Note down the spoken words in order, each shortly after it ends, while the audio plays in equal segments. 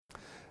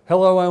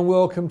Hello and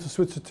welcome to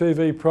Switzer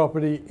TV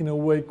Property in a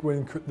week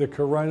when the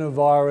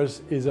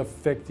coronavirus is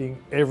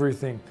affecting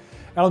everything.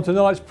 And on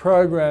tonight's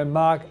program,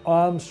 Mark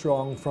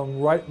Armstrong from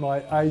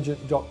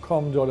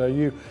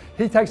ratemyagent.com.au,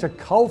 he takes a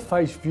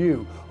cold-faced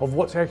view of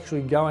what's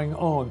actually going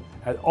on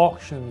at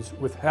auctions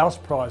with house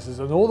prices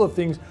and all the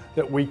things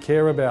that we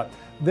care about.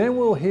 Then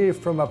we'll hear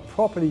from a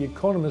property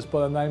economist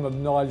by the name of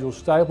Nigel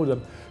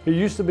Stapleton, who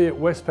used to be at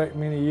Westpac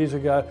many years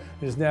ago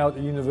and is now at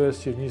the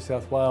University of New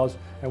South Wales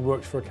and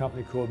works for a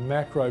company called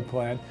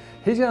Macroplan.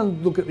 He's going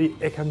to look at the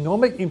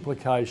economic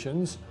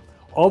implications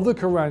of the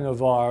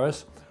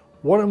coronavirus,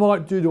 what it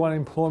might do to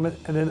unemployment,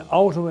 and then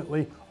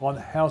ultimately on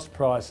house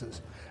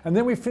prices. And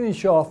then we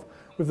finish off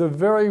with a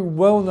very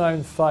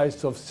well-known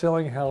face of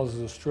Selling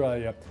Houses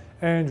Australia,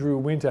 Andrew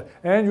Winter.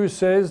 Andrew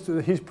says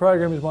that his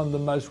program is one of the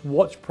most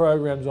watched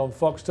programs on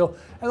Foxtel,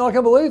 and I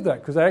can believe that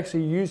because they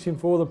actually use him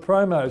for all the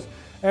promos.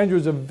 Andrew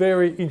is a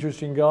very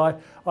interesting guy.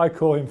 I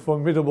call him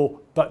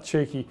formidable but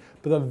cheeky,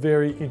 but a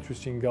very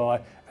interesting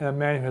guy and a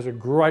man who has a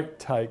great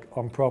take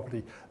on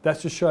property.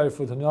 That's the show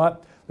for tonight.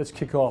 Let's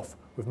kick off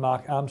with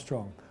Mark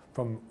Armstrong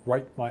from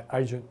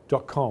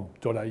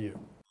ratemyagent.com.au.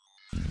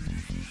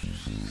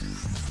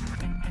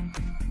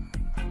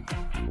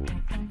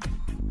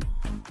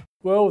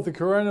 Well, with the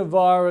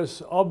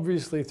coronavirus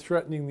obviously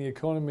threatening the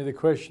economy, the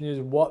question is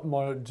what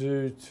might it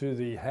do to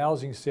the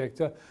housing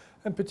sector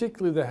and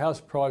particularly the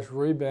house price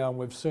rebound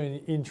we've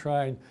seen in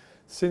train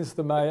since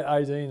the May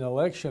 18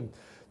 election.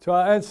 To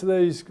answer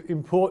these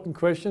important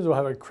questions, or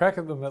have a crack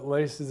at them at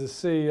least, is the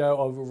CEO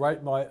of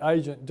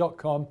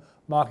ratemyagent.com,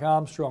 Mark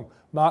Armstrong.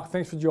 Mark,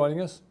 thanks for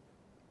joining us.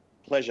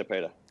 Pleasure,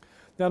 Peter.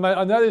 Now, mate,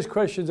 I know these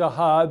questions are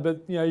hard,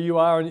 but you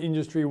are an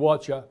industry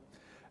watcher,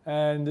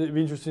 and it'd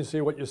be interesting to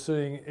see what you're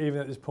seeing even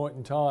at this point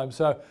in time.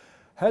 So,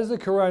 has the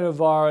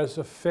coronavirus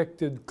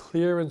affected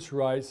clearance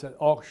rates at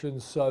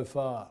auctions so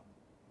far?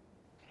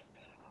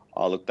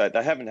 Oh, look, they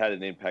haven't had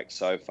an impact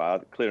so far.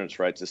 The clearance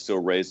rates are still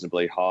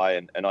reasonably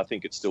high, and I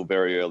think it's still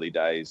very early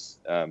days.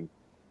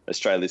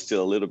 Australia's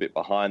still a little bit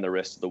behind the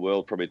rest of the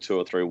world, probably 2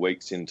 or 3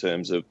 weeks in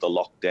terms of the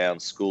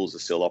lockdown. Schools are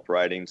still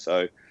operating,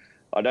 so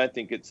I don't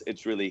think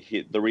it's really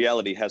hit. The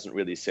reality hasn't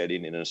really set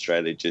in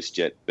Australia just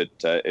yet, but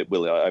it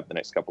will over the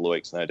next couple of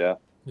weeks, no doubt.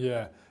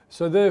 Yeah.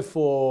 So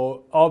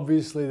therefore,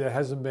 obviously, there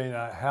hasn't been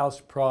a house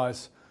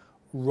price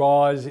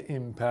rise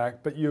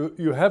impact, but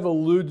you have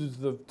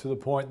alluded to the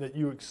point that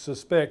you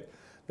suspect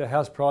that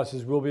house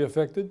prices will be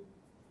affected.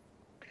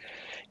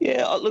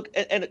 Yeah, look,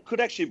 and it could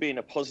actually be in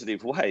a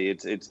positive way.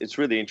 It's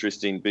really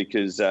interesting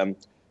because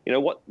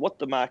what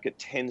the market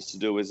tends to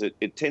do is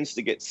it tends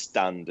to get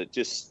stunned. It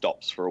just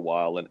stops for a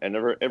while, and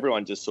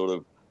everyone just sort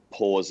of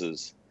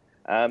pauses.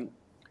 And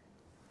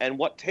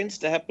what tends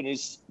to happen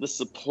is the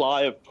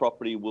supply of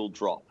property will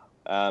drop.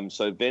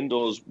 So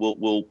vendors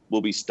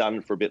will be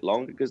stunned for a bit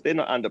longer because they're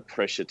not under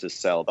pressure to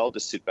sell. They'll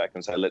just sit back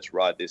and say, let's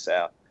ride this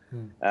out.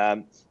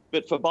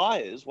 But for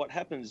buyers, what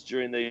happens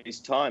during these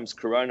times,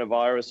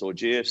 coronavirus or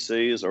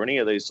GFCs or any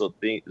of these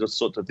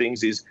sorts of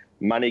things, is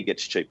money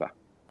gets cheaper.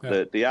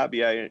 Yeah. The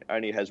RBA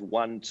only has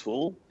one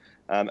tool,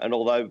 and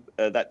although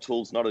that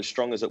tool's not as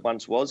strong as it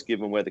once was,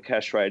 given where the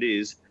cash rate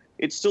is,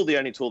 it's still the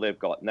only tool they've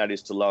got, and that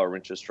is to lower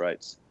interest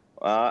rates.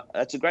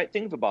 That's a great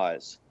thing for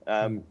buyers.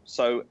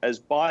 So as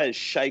buyers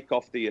shake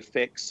off the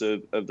effects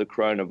of the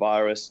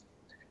coronavirus,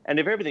 and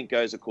if everything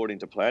goes according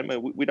to plan,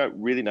 we don't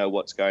really know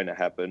what's going to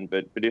happen,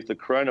 but if the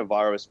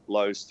coronavirus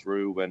blows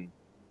through and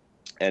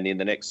in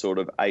the next sort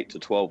of 8 to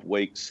 12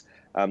 weeks,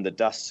 the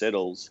dust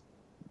settles,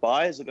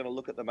 buyers are going to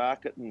look at the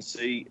market and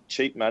see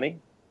cheap money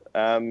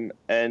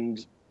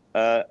and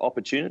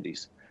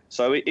opportunities.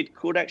 So it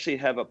could actually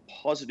have a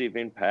positive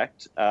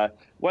impact.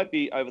 Won't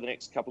be over the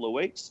next couple of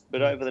weeks,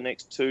 but over the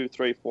next 2,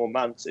 3, 4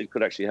 months, it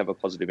could actually have a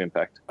positive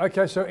impact.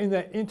 Okay, so in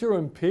that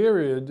interim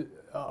period,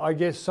 I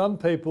guess some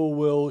people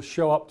will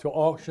show up to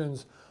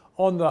auctions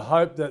on the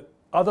hope that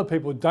other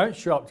people don't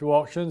show up to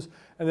auctions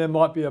and there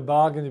might be a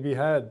bargain to be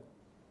had.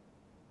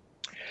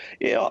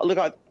 Yeah, look,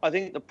 I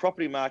think the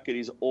property market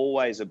is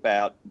always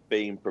about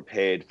being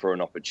prepared for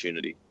an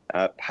opportunity.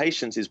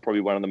 Patience is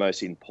probably one of the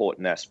most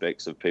important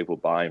aspects of people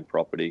buying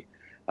property.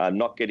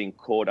 Not getting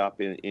caught up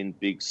in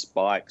big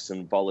spikes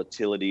and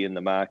volatility in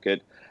the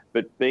market,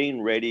 but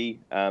being ready.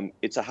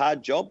 It's a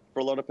hard job for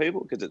a lot of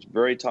people because it's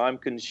very time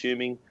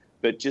consuming,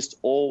 but just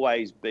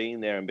always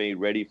being there and being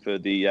ready for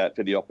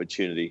the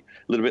opportunity.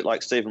 A little bit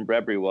like Stephen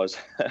Bradbury was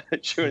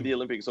during the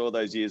Olympics all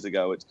those years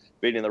ago. It's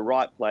being in the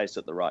right place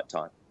at the right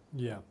time.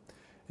 Yeah.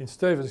 In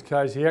Stephen's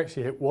case, he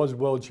actually was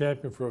world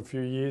champion for a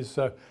few years,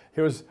 so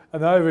it was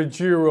an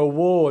overdue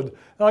reward.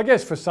 And I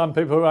guess for some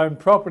people who own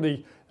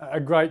property, a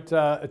great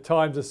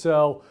time to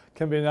sell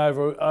can be an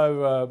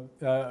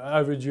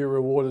overdue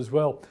reward as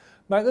well.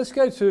 Mate, let's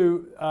go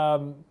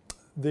to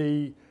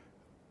the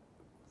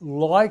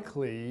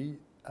likely,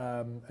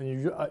 and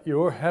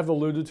you have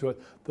alluded to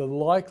it, the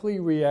likely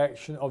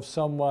reaction of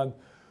someone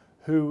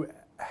who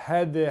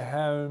had their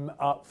home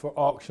up for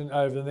auction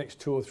over the next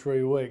 2 or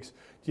 3 weeks.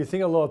 Do you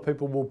think a lot of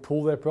people will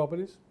pull their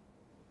properties?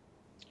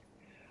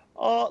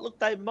 Oh, look,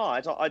 they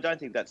might. I don't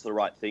think that's the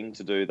right thing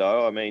to do,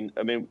 though. I mean,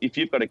 if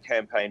you've got a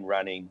campaign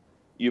running,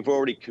 you've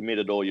already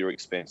committed all your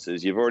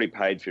expenses. You've already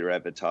paid for your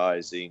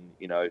advertising.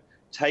 You know,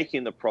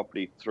 taking the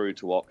property through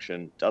to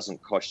auction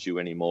doesn't cost you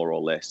any more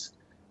or less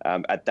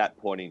at that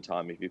point in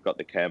time if you've got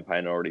the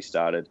campaign already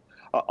started.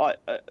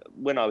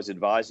 When I was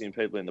advising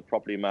people in the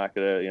property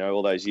market,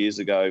 all those years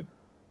ago,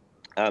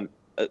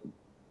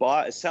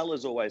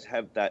 sellers always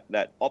have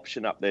that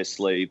option up their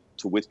sleeve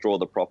to withdraw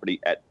the property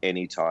at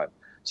any time.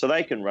 So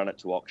they can run it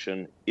to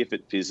auction. If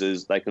it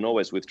fizzes, they can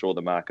always withdraw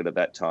the market at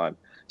that time.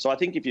 So I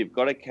think if you've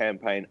got a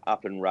campaign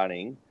up and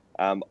running,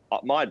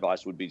 my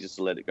advice would be just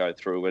to let it go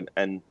through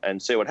and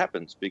see what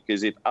happens.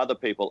 Because if other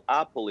people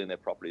are pulling their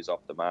properties off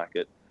the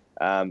market,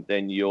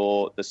 then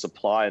the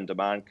supply and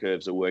demand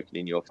curves are working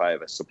in your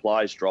favour.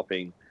 Supply is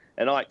dropping,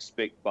 and I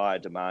expect buyer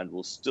demand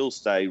will still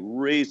stay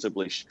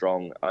reasonably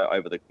strong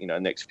over the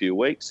next few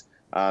weeks,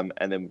 and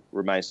then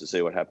remains to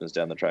see what happens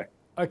down the track.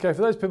 Okay,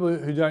 for those people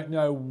who don't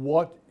know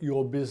what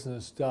your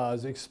business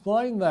does,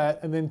 explain that,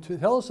 and then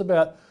tell us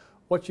about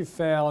what you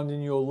found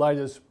in your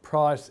latest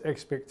price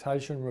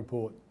expectation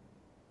report.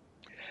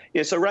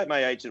 Yeah, so Rate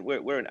My Agent,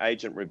 we're an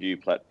agent review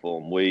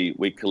platform.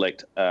 We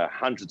collect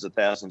hundreds of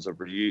thousands of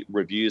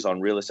reviews on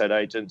real estate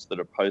agents that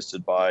are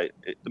posted by,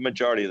 the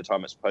majority of the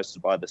time it's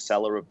posted by the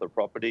seller of the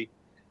property.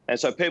 And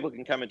so people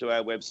can come into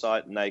our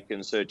website and they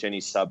can search any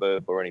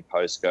suburb or any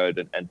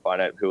postcode and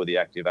find out who are the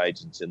active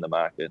agents in the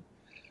market.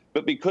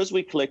 But because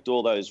we collect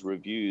all those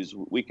reviews,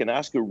 we can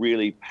ask a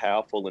really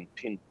powerful and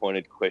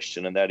pinpointed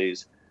question, and that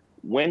is,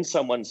 when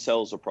someone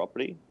sells a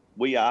property,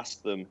 we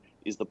ask them,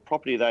 is the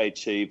property they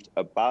achieved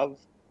above,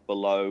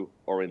 below,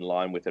 or in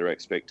line with their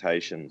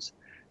expectations?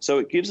 So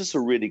it gives us a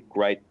really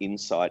great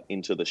insight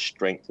into the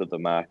strength of the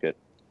market.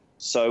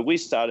 So we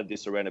started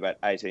this around about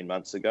 18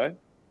 months ago.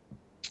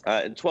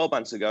 And 12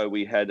 months ago,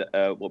 we had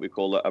what we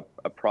call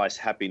a price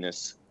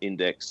happiness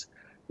index,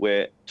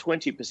 where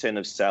 20%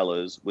 of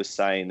sellers were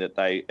saying that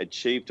they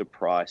achieved a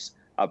price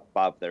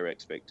above their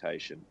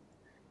expectation.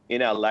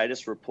 In our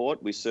latest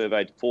report, we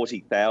surveyed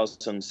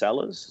 40,000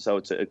 sellers, so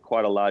it's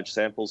quite a large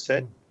sample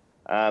set.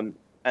 And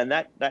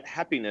that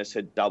happiness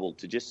had doubled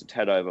to just a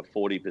tad over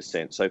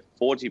 40%. So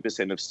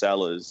 40% of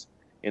sellers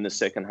in the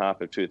second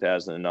half of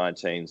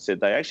 2019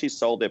 said they actually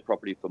sold their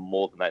property for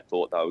more than they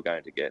thought they were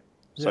going to get.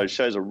 So It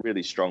shows a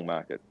really strong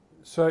market.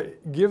 So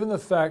given the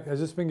fact, has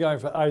this been going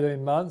for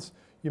 18 months,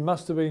 you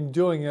must have been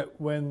doing it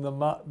when the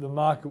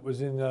market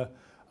was in a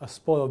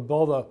spot of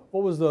bother.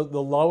 What was the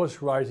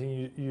lowest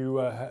rating you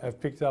have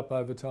picked up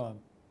over time?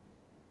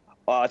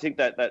 I think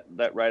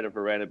that rate of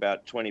around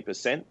about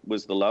 20%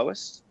 was the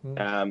lowest.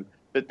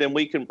 But then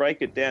we can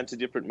break it down to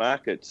different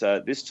markets.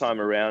 This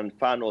time around,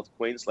 Far North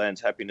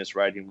Queensland's happiness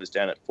rating was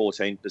down at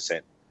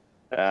 14%.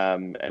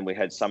 And we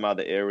had some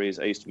other areas,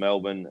 East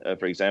Melbourne,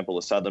 for example,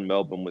 the Southern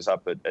Melbourne was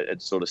up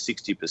at sort of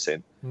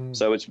 60%.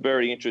 So it's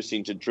very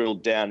interesting to drill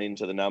down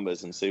into the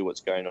numbers and see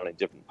what's going on in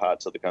different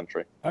parts of the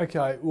country.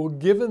 Okay, well,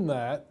 given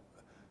that,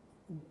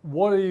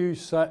 what are you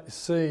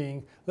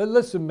seeing?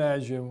 Let's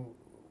imagine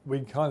we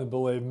kind of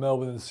believe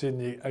Melbourne and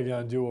Sydney are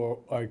going to do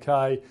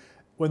okay.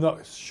 We're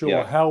not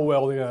sure how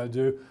well they're going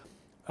to do.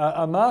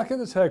 A market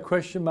that's had a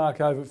question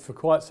mark over it for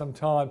quite some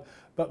time,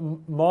 but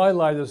my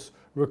latest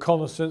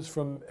reconnaissance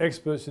from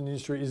experts in the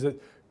industry is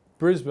that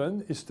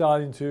Brisbane is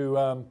starting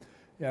to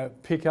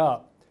pick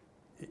up.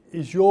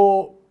 Is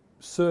your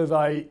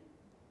survey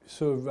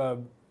sort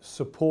of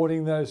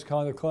supporting those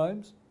kind of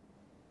claims?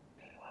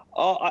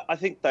 I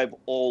think they've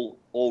all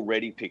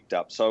already picked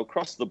up. So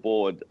across the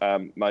board,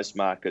 most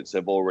markets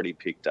have already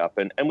picked up.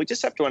 And we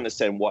just have to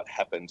understand what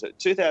happened.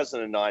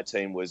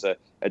 2019 was a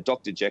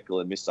Dr.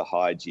 Jekyll and Mr.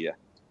 Hyde year.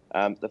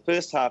 The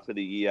first half of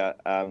the year,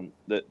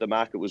 the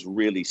market was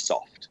really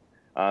soft.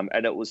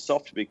 And it was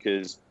soft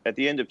because at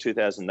the end of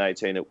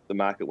 2018, the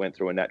market went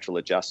through a natural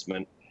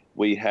adjustment.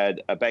 We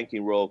had a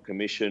Banking Royal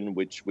Commission,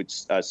 which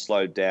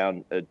slowed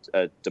down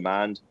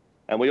demand.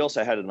 And we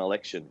also had an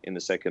election in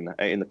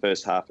the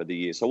first half of the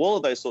year. So all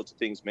of those sorts of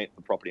things meant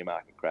the property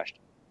market crashed.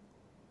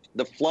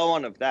 The flow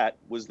on of that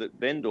was that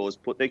vendors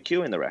put their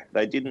queue in the rack.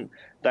 They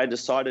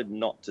decided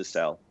not to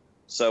sell.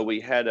 So we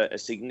had a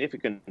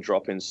significant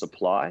drop in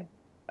supply.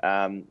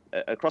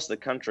 Across the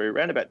country,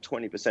 around about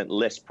 20%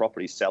 less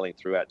property selling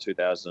throughout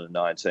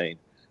 2019.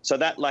 So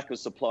that lack of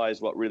supply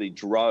is what really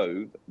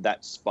drove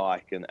that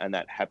spike and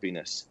that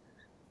happiness.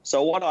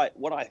 So what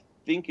I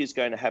think is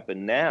going to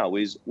happen now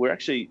is we're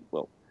actually,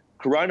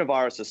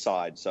 coronavirus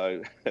aside,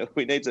 so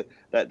we need to,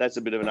 that's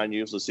a bit of an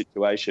unusual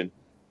situation,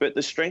 but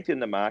the strength in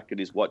the market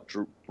is what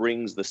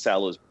brings the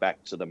sellers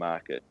back to the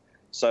market.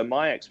 So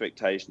my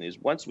expectation is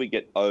once we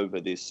get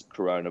over this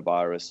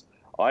coronavirus,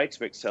 I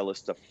expect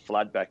sellers to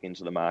flood back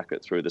into the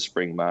market through the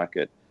spring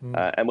market.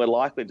 And we're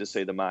likely to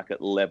see the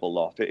market level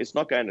off. It's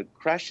not going to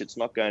crash. It's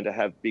not going to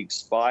have big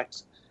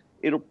spikes.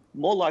 It'll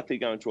more likely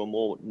go into a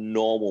more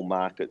normal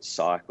market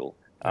cycle.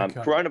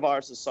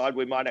 Coronavirus aside,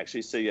 we might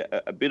actually see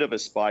a bit of a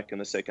spike in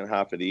the second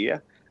half of the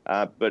year,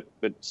 but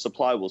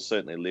supply will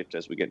certainly lift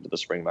as we get into the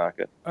spring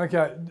market.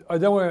 Okay, I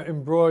don't want to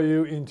embroil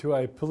you into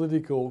a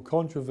political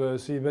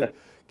controversy, but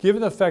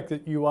given the fact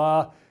that you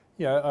are,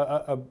 you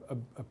know,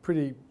 a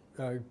pretty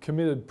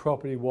committed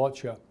property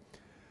watcher,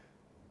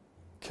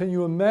 can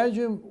you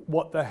imagine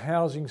what the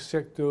housing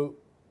sector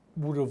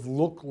would have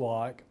looked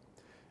like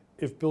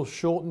if Bill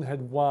Shorten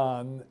had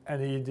won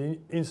and he had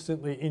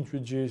instantly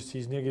introduced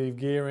his negative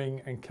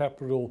gearing and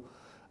capital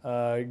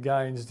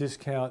gains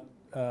discount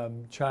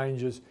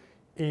changes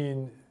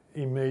in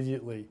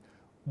immediately?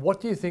 What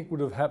do you think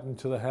would have happened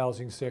to the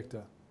housing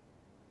sector?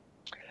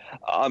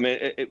 I mean,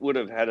 it would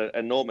have had an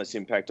enormous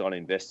impact on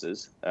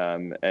investors,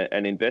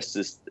 and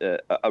investors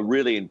are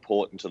really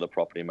important to the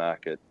property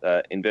market.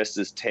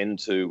 Investors tend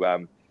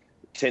to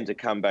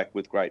come back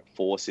with great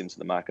force into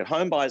the market.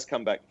 Home buyers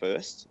come back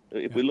first.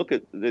 If we look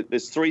at,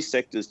 there's three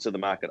sectors to the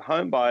market.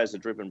 Home buyers are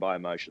driven by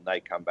emotion. They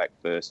come back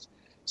first.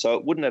 So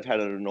it wouldn't have had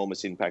an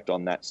enormous impact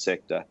on that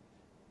sector.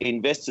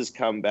 Investors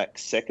come back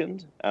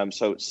second.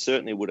 So it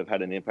certainly would have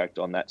had an impact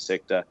on that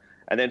sector.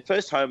 And then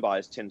first home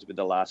buyers tend to be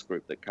the last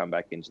group that come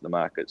back into the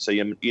market. So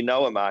you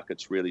know a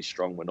market's really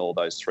strong when all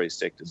those three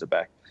sectors are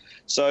back.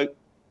 So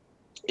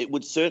it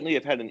would certainly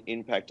have had an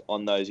impact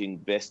on those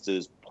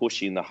investors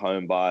pushing the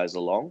home buyers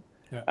along.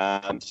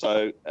 Yeah.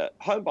 So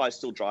home buyers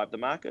still drive the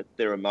market.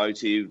 They're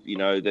emotive, you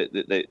know,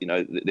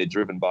 they're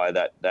driven by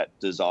that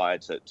desire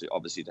to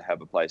obviously to have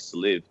a place to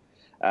live.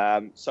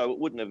 So it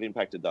wouldn't have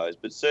impacted those,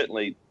 but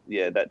certainly,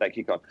 yeah, that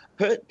kick on.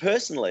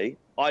 Personally,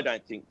 I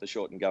don't think the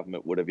Shorten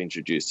government would have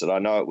introduced it. I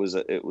know it was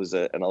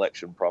an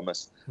election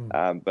promise,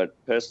 but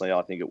personally,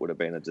 I think it would have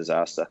been a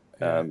disaster.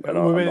 It would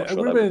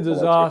have been a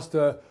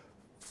disaster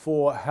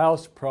for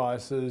house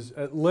prices,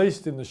 at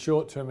least in the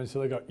short term,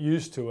 until they got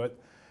used to it.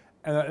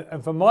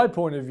 And from my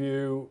point of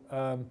view,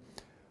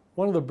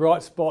 one of the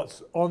bright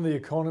spots on the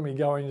economy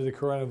going into the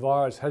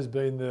coronavirus has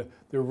been the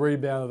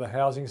rebound of the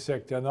housing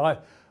sector. And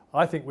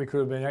I think we could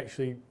have been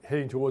actually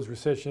heading towards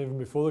recession even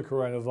before the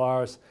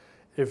coronavirus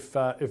if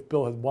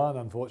Bill had won,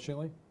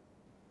 unfortunately.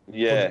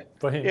 Yeah.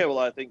 For him. Yeah, well,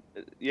 I think,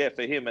 yeah,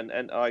 for him.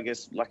 And I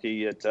guess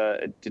lucky it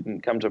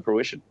didn't come to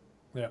fruition.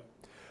 Yeah.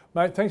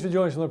 Mate, thanks for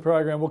joining us on the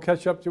program. We'll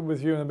catch up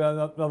with you in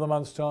about another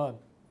month's time.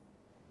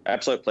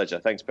 Absolute pleasure.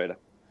 Thanks, Peter.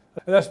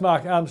 And that's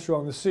Mark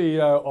Armstrong, the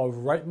CEO of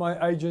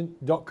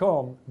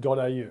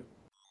RateMyAgent.com.au.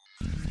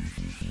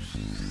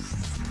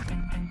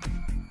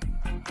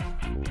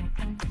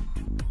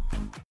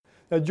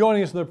 Now,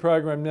 joining us in the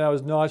program now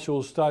is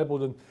Nigel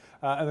Stapleton,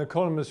 an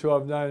economist who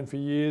I've known for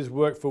years,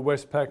 worked for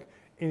Westpac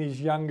in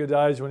his younger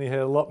days when he had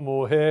a lot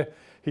more hair.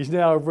 He's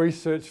now a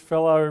research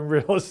fellow in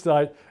real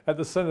estate at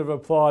the Centre of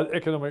Applied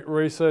Economic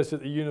Research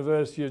at the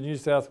University of New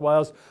South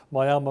Wales,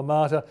 my alma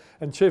mater,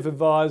 and chief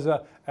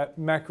advisor at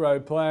Macro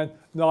Plan.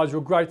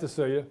 Nigel, great to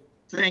see you.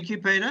 Thank you,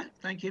 Peter.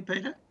 Thank you,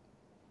 Peter.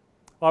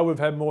 I would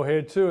have had more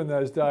hair too in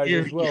those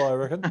days as well, I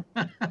reckon.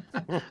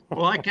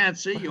 Well, I can't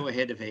see your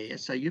head of hair,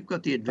 so you've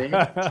got the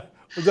advantage.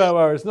 Well, don't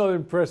worry, it's not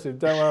impressive,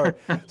 don't worry.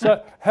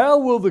 So how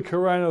will the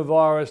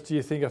coronavirus, do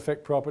you think,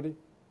 affect property?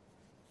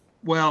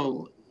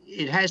 Well,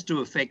 it has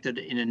to affect it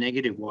in a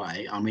negative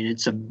way. I mean,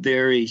 it's a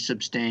very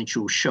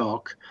substantial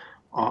shock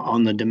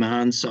on the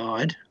demand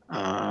side.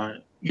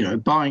 You know,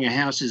 buying a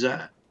house is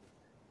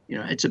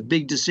it's a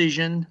big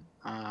decision.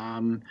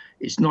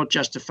 It's not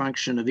just a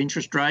function of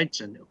interest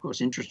rates, and of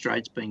course interest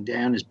rates being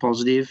down is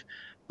positive,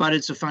 but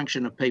it's a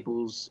function of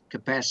people's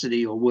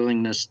capacity or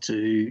willingness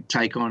to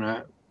take on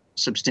a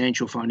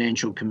substantial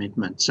financial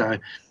commitment. So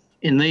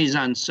in these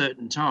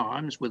uncertain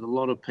times, with a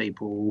lot of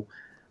people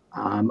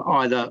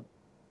either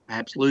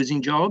perhaps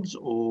losing jobs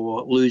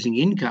or losing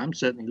income,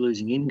 certainly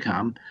losing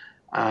income,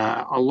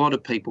 a lot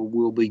of people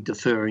will be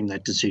deferring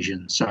that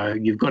decision. So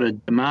you've got a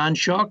demand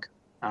shock,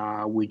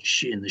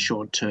 which in the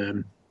short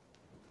term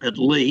at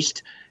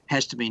least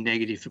has to be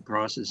negative for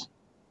prices.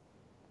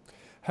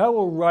 How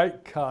will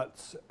rate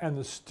cuts and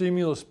the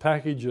stimulus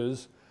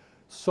packages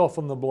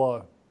soften the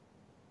blow?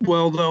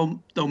 Well,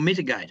 they'll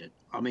mitigate it.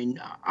 I mean,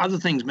 other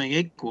things being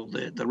equal,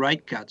 the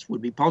rate cuts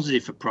would be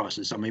positive for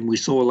prices. I mean, we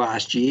saw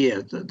last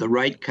year the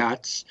rate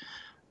cuts,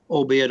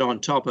 albeit on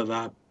top of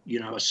a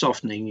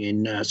softening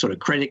in sort of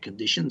credit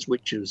conditions,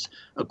 which is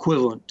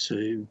equivalent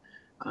to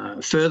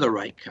further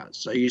rate cuts.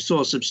 So you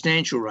saw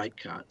substantial rate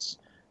cuts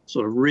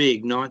sort of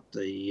reignite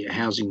the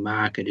housing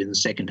market in the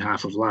second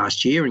half of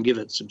last year and give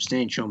it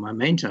substantial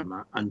momentum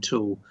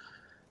until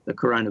the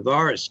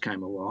coronavirus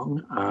came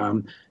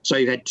along. So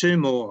you've had two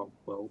more.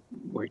 Well,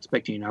 we're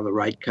expecting another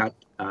rate cut.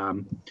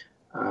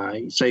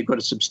 So you've got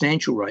a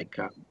substantial rate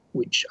cut,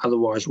 which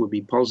otherwise would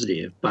be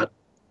positive. But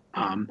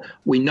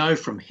we know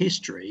from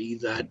history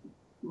that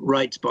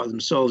rates by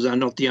themselves are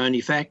not the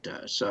only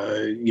factor. So,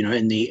 you know,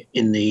 in the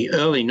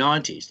early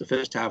 90s, the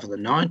first half of the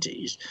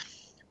 90s,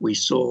 we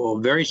saw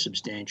very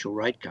substantial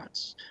rate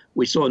cuts.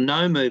 We saw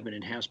no movement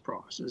in house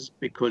prices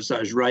because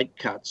those rate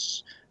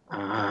cuts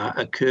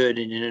occurred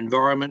in an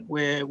environment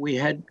where we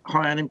had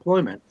high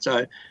unemployment.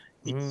 So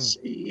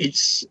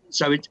it's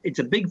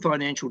a big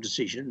financial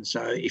decision.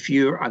 So if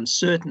you're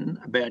uncertain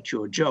about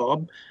your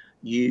job,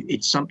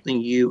 it's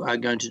something you are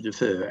going to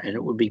defer, and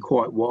it would be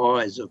quite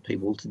wise of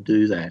people to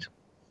do that.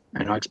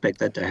 And I expect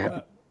that to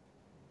happen.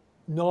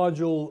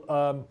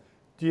 Nigel,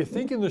 Do you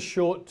think in the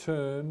short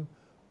term,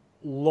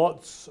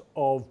 lots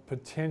of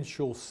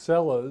potential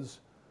sellers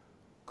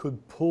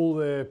could pull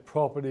their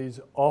properties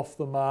off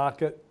the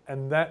market,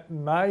 and that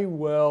may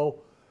well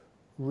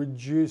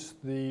reduce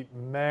the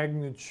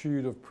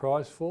magnitude of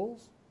price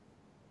falls?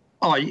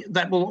 Oh,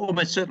 that will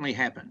almost certainly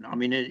happen. I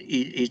mean,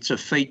 it's a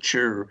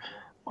feature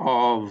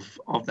of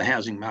the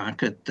housing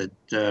market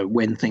that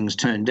when things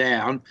turn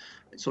down,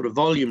 sort of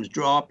volumes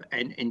drop,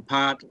 and in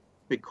part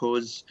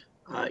because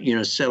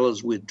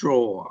sellers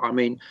withdraw. I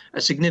mean,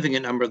 a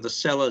significant number of the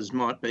sellers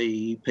might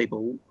be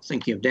people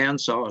thinking of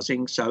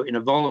downsizing. So in a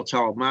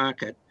volatile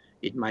market,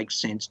 it makes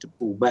sense to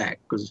pull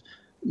back because,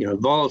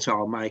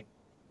 volatile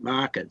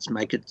markets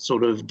make it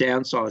sort of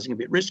downsizing a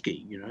bit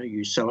risky.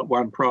 You sell at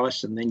one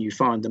price and then you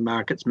find the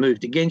market's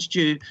moved against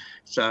you.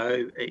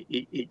 So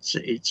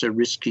it's a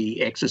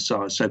risky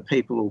exercise. So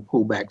people will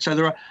pull back. So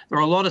there are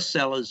a lot of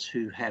sellers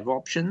who have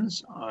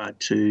options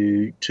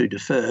to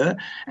defer,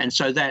 and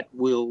so that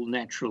will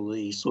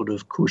naturally sort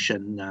of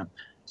cushion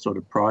sort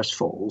of price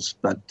falls.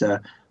 But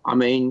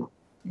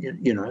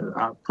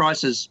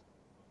prices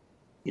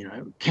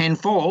can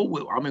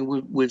fall. I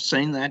mean, we've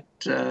seen that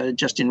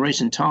just in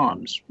recent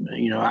times.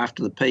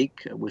 After the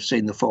peak, we've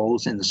seen the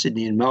falls in the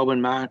Sydney and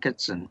Melbourne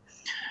markets, and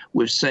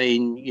we've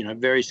seen,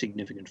 very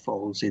significant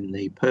falls in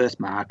the Perth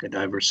market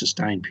over a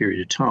sustained period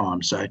of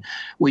time. So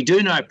we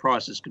do know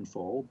prices can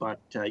fall, but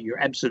you're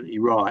absolutely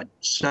right.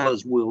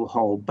 Sellers will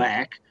hold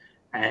back,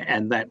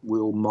 and that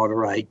will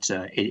moderate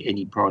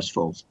any price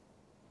falls.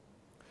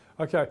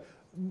 Okay,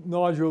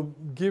 Nigel,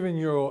 given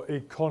your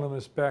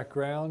economist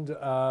background,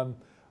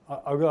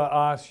 I've got to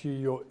ask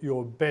you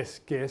your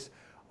best guess.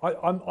 I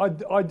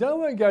don't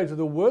want to go to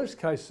the worst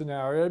case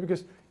scenario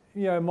because,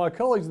 my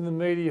colleagues in the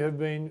media have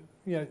been,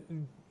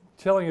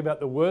 telling about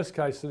the worst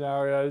case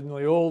scenario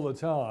nearly all the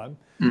time.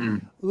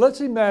 Mm-hmm.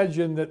 Let's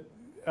imagine that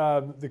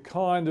the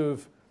kind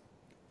of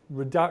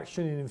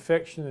reduction in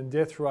infection and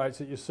death rates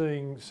that you're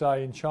seeing,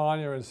 say, in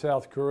China and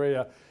South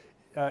Korea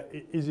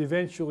is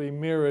eventually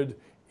mirrored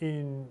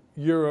in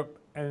Europe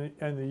and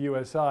the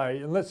USA.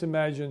 And let's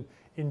imagine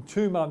in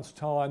 2 months'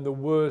 time, the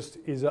worst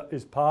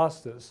is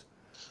past us.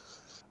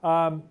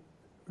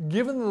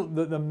 Given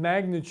the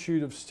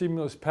magnitude of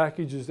stimulus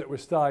packages that we're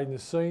starting to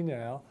see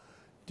now,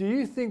 do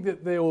you think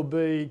that there will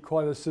be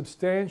quite a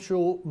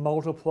substantial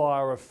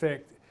multiplier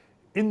effect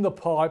in the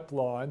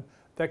pipeline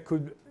that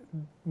could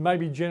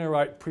maybe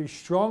generate pretty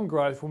strong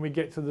growth when we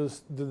get to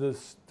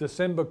this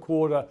December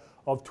quarter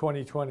of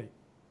 2020?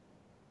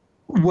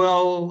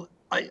 Well,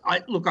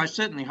 I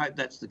certainly hope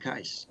that's the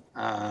case.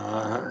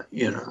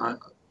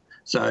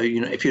 So,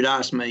 if you'd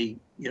asked me,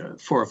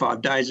 4 or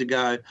 5 days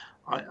ago,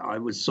 I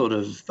was sort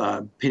of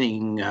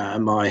pinning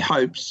my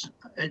hopes.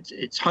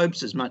 It's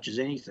hopes as much as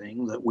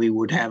anything that we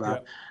would have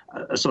a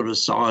sort of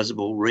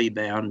sizable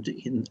rebound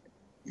in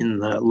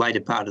the later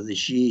part of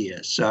this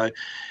year. So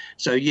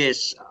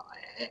yes,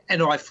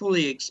 and I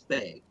fully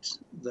expect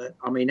that.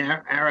 I mean,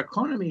 our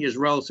economy is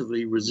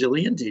relatively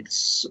resilient. It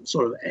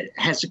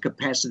has a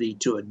capacity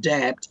to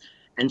adapt.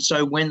 And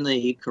so when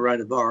the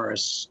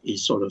coronavirus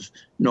is sort of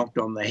knocked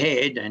on the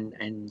head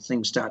and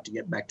things start to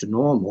get back to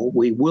normal,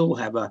 we will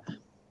have a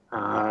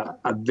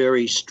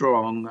very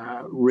strong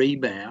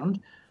rebound.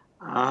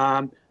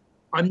 I'm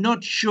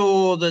not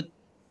sure that,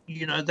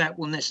 that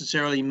will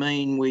necessarily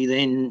mean we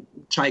then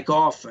take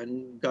off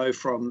and go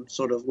from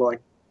sort of like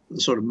the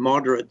sort of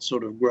moderate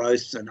sort of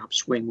growth and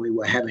upswing we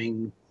were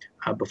having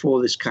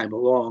before this came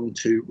along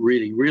to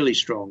really, really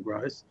strong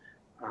growth.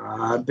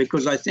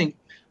 Because I think,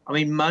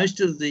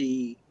 most of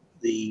the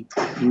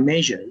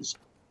measures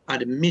are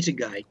to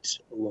mitigate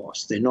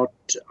loss. They're not.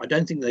 I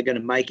don't think they're going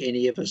to make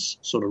any of us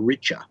sort of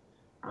richer.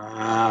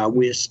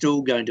 We're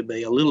still going to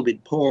be a little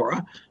bit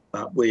poorer,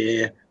 but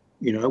we're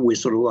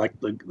sort of like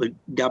the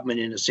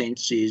government in a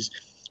sense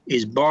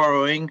is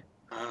borrowing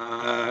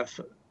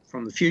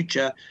from the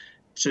future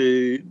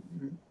to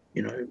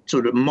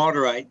sort of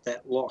moderate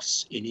that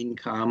loss in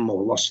income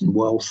or loss in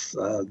wealth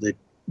that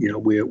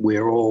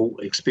we're all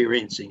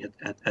experiencing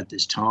at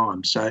this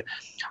time. So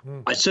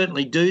I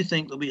certainly do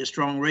think there'll be a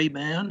strong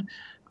rebound,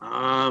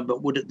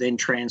 but would it then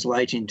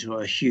translate into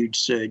a huge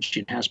surge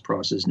in house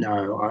prices?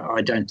 No,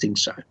 I don't think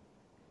so.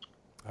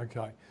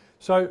 Okay.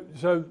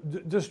 So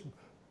just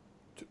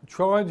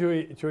trying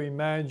to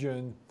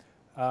imagine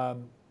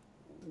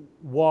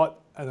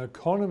what an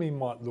economy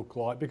might look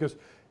like, because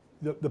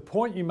the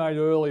point you made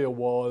earlier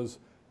was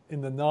in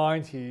the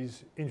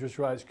 90s, interest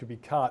rates could be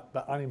cut,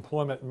 but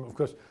unemployment, and of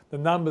course, the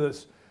number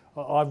that's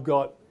I've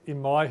got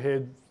in my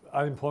head,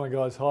 unemployment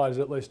goes as high as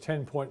at least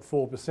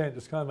 10.4%.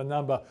 It's kind of a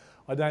number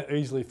I don't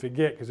easily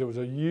forget because it was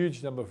a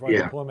huge number for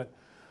unemployment.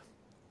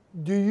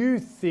 Do you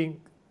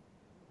think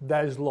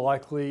that is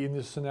likely in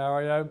this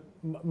scenario?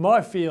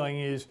 My feeling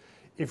is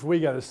if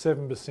we go to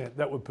 7%,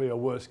 that would be a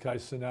worst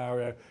case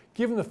scenario,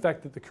 given the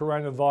fact that the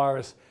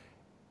coronavirus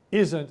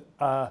isn't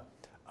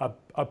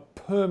a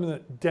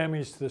permanent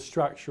damage to the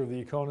structure of the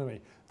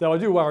economy. Though I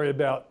do worry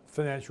about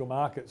financial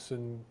markets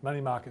and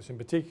money markets in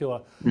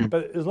particular.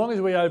 But as long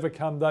as we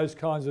overcome those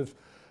kinds of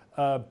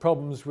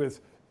problems with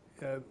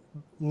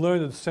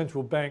learned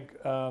central bank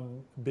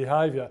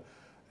behaviour,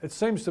 it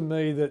seems to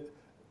me that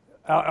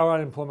our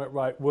unemployment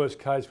rate, worst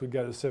case, would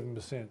go to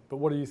 7%. But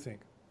what do you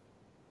think?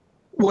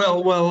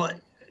 Well,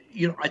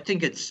 I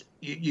think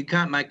you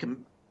can't make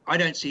them. I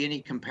don't see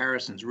any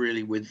comparisons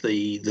really with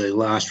the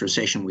last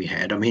recession we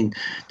had. I mean,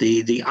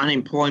 the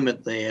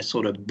unemployment there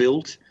sort of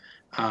built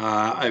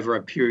over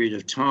a period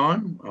of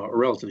time, a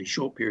relatively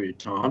short period of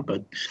time,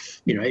 but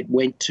it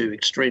went to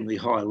extremely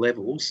high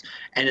levels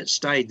and it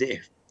stayed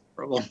there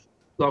for a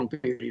long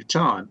period of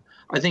time.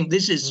 I think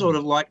this is sort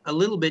of like a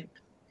little bit.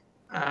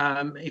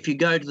 If you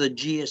go to the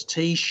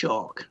GST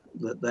shock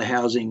that the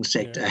housing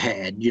sector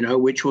had,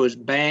 which was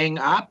bang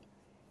up,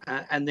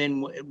 and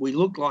then we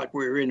looked like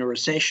we were in a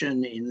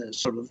recession in the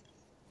sort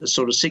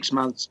of 6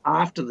 months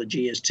after the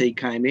GST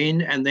came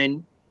in, and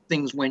then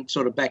things went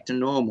sort of back to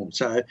normal.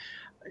 So,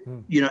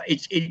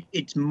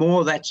 it's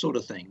more that sort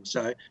of thing.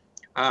 So,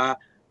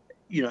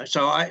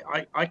 so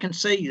I can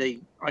see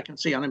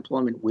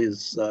unemployment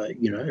with a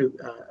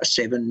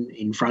 7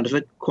 in front of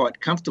it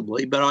quite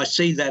comfortably, but I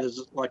see that as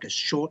like a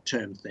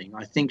short-term thing.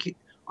 I think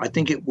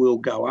it will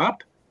go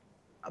up,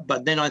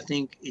 but then I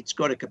think it's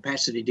got a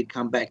capacity to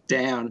come back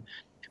down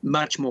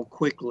much more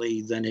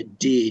quickly than it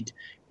did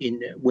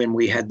when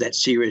we had that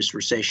serious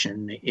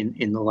recession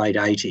in the late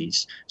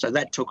 80s. So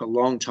that took a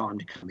long time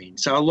to come in.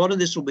 So a lot of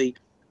this will be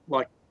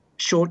like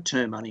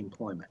short-term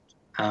unemployment.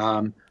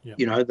 The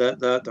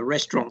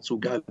restaurants will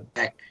go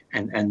back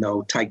and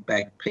they'll take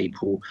back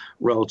people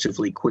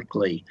relatively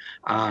quickly.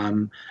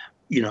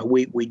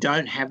 We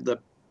don't have the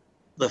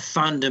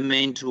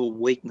fundamental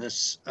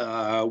weakness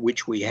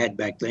which we had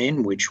back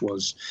then, which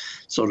was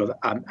sort of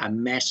a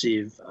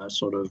massive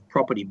sort of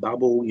property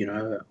bubble,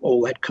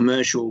 all that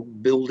commercial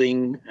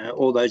building,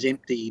 all those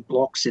empty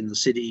blocks in the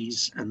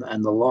cities and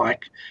the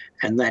like,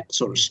 and that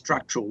sort of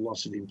structural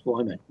loss of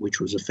employment, which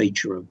was a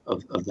feature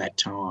of that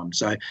time.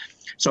 So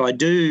I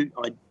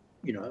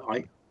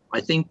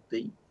think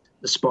the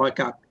spike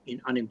up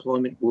in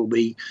unemployment will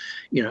be,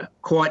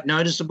 quite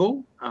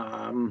noticeable.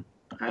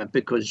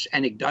 Because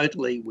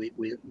anecdotally,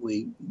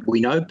 we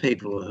know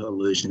people who are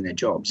losing their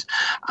jobs,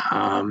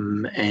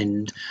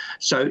 and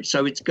so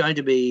it's going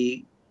to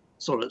be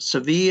sort of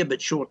severe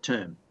but short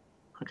term,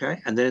 okay,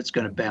 and then it's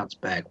going to bounce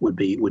back. Would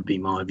be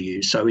my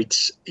view. So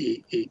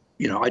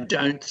I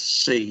don't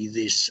see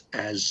this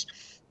as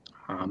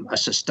a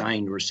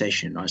sustained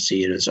recession. I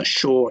see it as a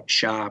short,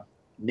 sharp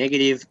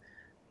negative,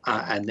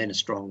 and then a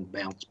strong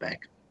bounce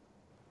back.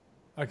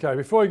 Okay,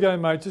 before we go,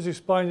 mate, just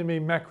explain to me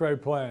macro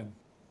plan.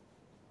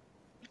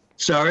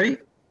 Sorry?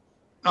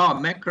 Oh,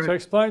 macro. So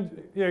explain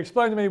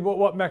to me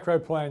what macro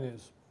plan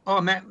is. Oh,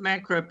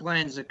 Macro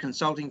Plan is a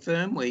consulting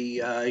firm.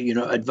 We,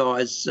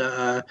 advise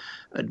a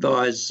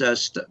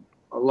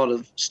lot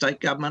of state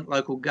government,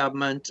 local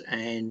government,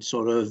 and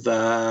sort of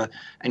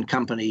and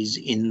companies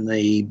in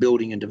the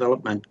building and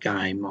development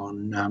game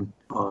on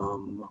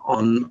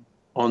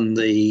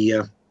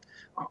the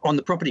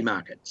property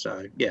market.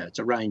 So yeah, it's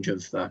a range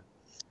of.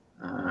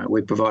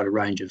 We provide a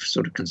range of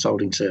sort of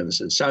consulting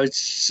services. So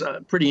it's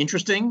pretty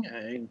interesting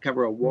and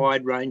cover a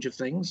wide range of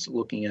things,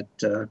 looking at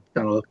done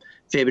a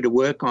fair bit of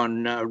work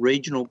on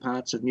regional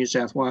parts of New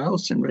South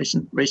Wales and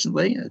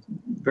recently.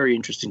 Very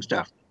interesting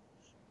stuff.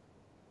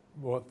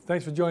 Well,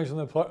 thanks for joining us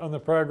on the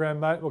program,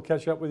 mate. We'll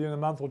catch up with you in a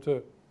month or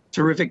two.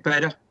 Terrific,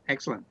 Peter.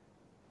 Excellent.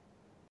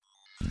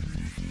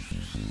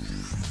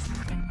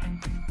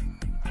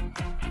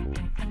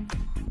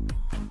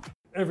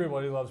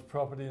 Everybody loves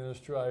property in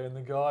Australia, and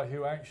the guy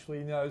who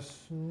actually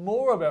knows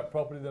more about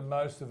property than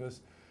most of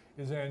us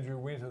is Andrew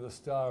Winter, the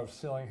star of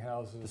Selling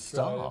Houses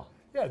Australia. Star?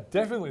 Yeah,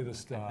 definitely the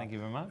star. Thank you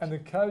very much. And the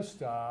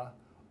co-star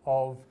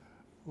of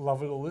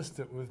Love It or List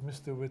It with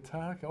Mr.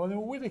 Whitaker. Oh, no,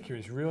 Whitaker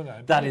is his real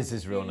name. That is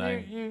his real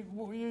name.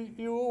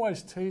 You're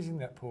always teasing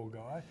that poor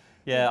guy.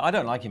 Yeah, I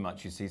don't like him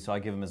much, you see, so I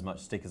give him as much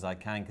stick as I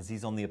can because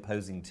he's on the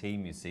opposing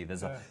team, you see.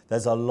 There's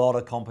a lot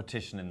of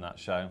competition in that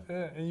show.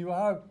 Yeah, and you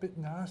are a bit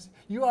nasty.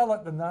 You are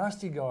like the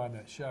nasty guy in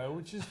that show,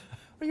 which is,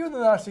 well, you're the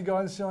nasty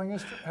guy in Selling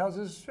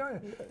Houses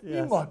Australia.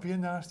 Yes. You might be a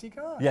nasty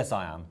guy. Yes,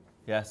 I am.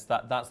 Yes,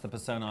 that's the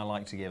persona I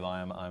like to give.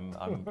 I'm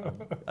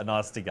a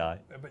nasty guy.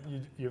 But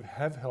you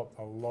have helped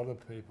a lot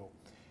of people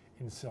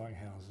in Selling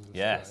Houses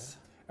Australia. Yes.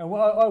 And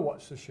I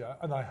watch the show,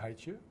 and I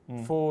hate you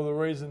for the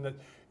reason that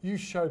you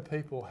show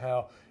people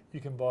how you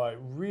can buy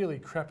really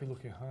crappy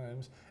looking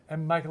homes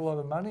and make a lot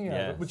of money out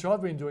of it, which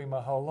I've been doing my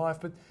whole life.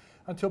 But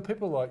until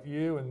people like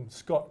you and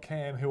Scott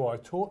Cam, who I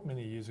taught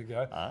many years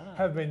ago,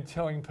 have been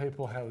telling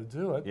people how to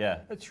do it,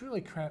 it's really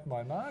cramped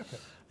my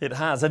market. It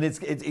has, and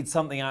it's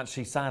something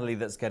actually, sadly,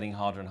 that's getting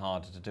harder and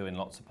harder to do in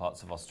lots of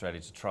parts of Australia.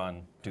 To try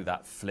and do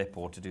that flip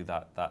or to do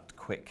that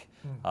quick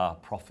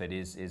profit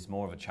is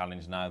more of a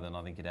challenge now than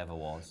I think it ever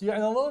was. Yeah,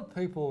 and a lot of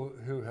people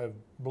who have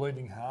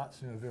bleeding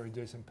hearts and are very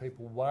decent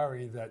people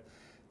worry that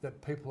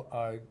people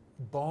are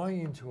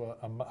buying into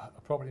a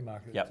property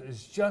market that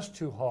is just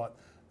too hot,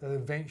 that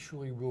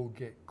eventually will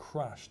get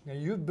crushed. Now,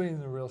 you've been in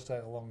the real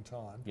estate a long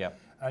time,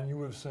 and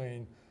you have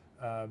seen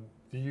the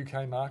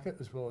UK market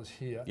as well as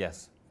here.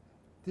 Yes.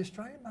 the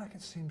Australian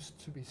market seems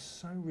to be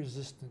so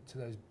resistant to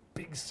those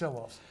big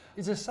sell-offs.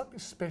 Is there something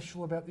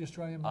special about the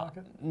Australian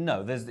market?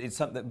 No, there's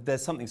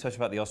something special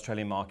about the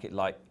Australian market,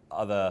 like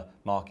other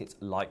markets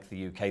like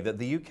the UK. That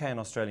the UK and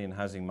Australian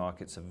housing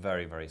markets are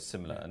very, very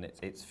similar, and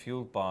it's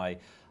fueled by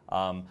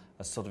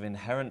a sort of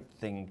inherent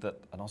thing that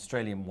an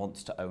Australian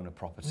wants to own a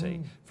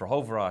property for a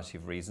whole variety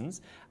of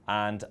reasons,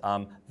 and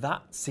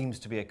that seems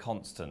to be a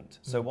constant.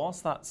 So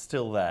whilst that's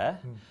still there,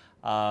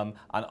 and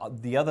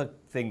the other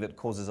thing that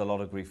causes a lot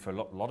of grief for a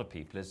lot of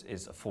people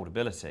is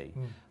affordability.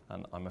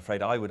 And I'm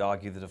afraid I would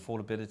argue that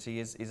affordability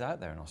is out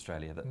there in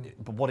Australia.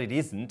 But what it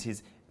isn't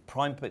is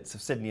prime bits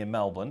of Sydney and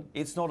Melbourne.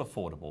 It's not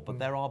affordable, but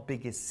they're our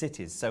biggest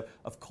cities, so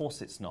of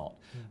course it's not.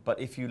 But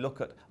if you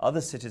look at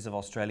other cities of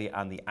Australia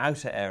and the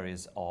outer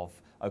areas of,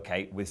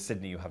 okay, with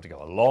Sydney you have to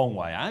go a long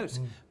way out,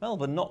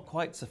 Melbourne not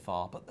quite so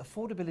far, but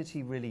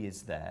affordability really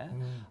is there.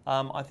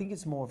 I think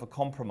it's more of a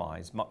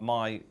compromise.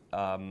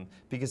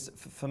 Because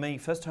for me,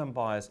 first home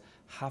buyers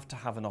have to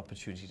have an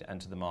opportunity to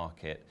enter the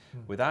market.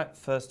 Without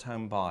first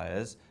home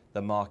buyers,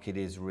 the market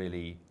is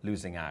really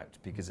losing out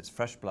because it's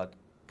fresh blood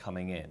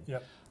coming in.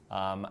 Yep.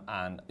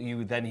 And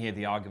you then hear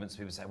the arguments,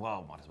 people say,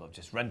 well, might as well have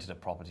just rented a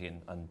property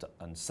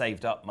and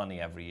saved up money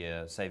every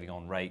year, saving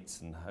on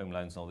rates and home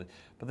loans and all this.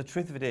 But the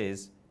truth of it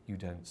is, you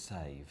don't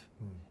save.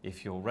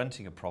 If you're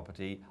renting a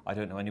property, I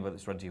don't know anybody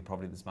that's renting a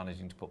property that's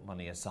managing to put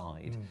money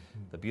aside.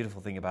 The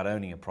beautiful thing about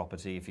owning a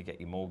property, if you get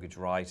your mortgage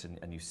right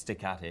and you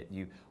stick at it,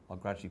 you are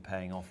gradually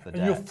paying off the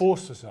debt. And you're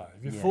forced to save.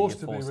 You're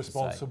forced to be to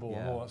responsible save,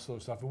 and all that sort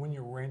of stuff. And when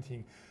you're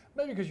renting,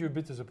 maybe because you're a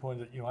bit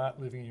disappointed that you aren't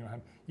living in your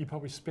home, you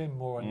probably spend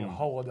more on your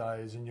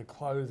holidays and your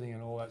clothing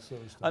and all that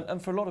sort of stuff.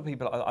 And for a lot of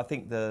people, I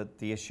think the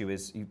issue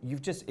is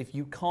you've just, if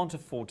you can't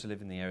afford to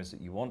live in the areas that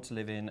you want to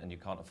live in and you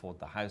can't afford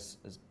the house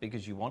as big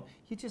as you want,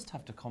 you just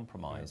have to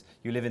compromise.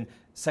 You live in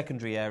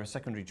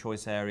secondary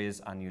choice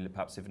areas, and you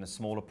perhaps live in a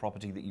smaller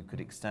property that you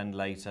could extend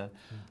later.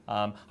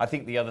 I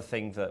think the other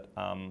thing that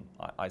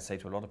I say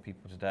to a lot of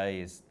people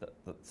today is that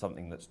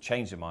something that's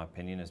changed in my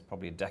opinion is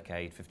probably a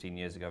decade, 15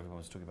 years ago, everyone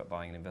was talking about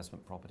buying an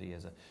investment property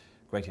as a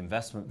great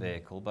investment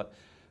vehicle, but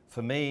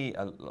for me,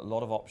 a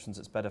lot of options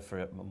that's better for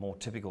a more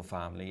typical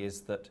family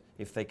is that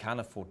if they can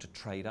afford to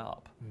trade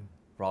up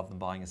rather than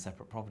buying a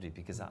separate property,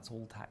 because that's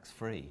all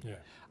tax-free.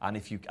 And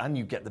if you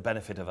get the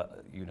benefit of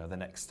the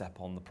next step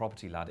on the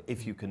property ladder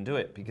if you can do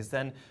it, because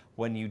then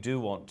when you do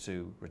want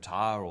to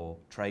retire or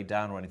trade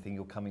down or anything,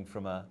 you're coming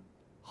from a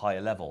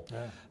higher level.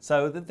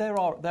 So there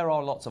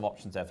are lots of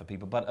options there for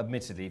people, but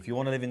admittedly, if you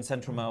want to live in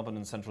central Melbourne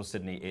and central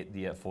Sydney,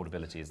 the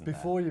affordability isn't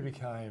Before you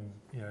became,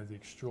 the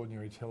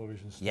extraordinary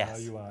television star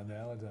you are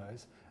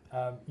nowadays,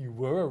 you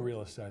were a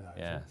real estate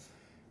agent.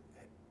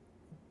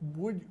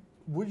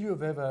 Would you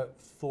have ever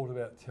thought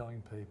about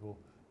telling people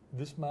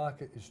this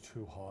market is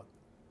too hot,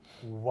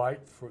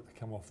 wait for it to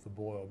come off the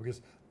boil?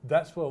 Because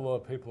that's what a lot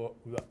of people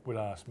would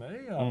ask me.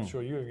 I'm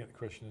sure you get the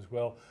question as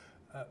well.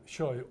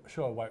 Should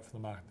I wait for the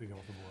market to go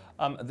off the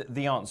boil?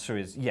 The answer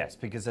is yes,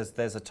 because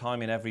there's a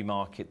time in every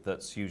market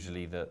that's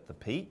usually the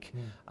peak,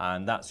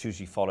 and that's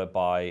usually followed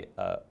by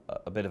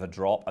a bit of a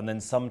drop, and then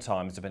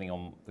sometimes, depending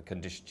on the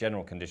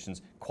general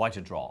conditions, quite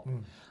a drop.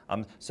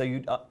 So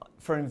you,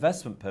 for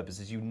investment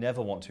purposes, you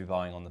never want to be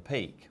buying on the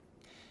peak.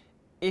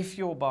 If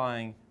you're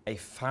buying a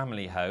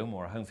family home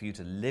or a home for you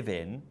to live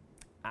in,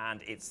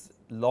 and it's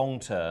long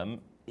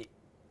term, it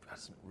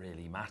doesn't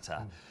really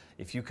matter.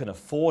 If you can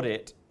afford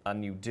it,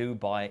 and you do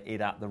buy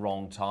it at the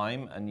wrong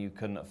time and you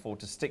can afford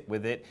to stick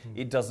with it,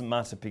 it doesn't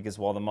matter, because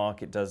while the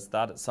market does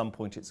that, at some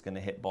point it's going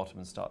to hit bottom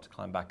and start to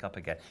climb back up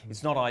again.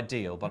 It's not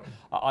ideal, but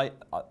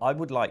I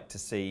would like to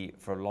see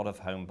for a lot of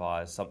home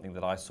buyers something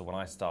that I saw when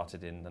I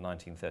started in the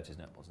 1930s.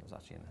 No, it wasn't. It was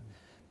actually in the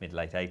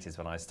mid-late 80s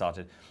when I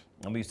started.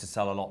 And we used to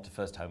sell a lot to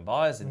first home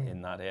buyers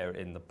in that area,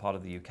 in the part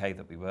of the UK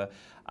that we were.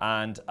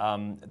 And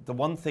the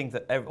one thing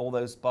that all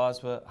those buyers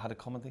had a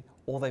common thing,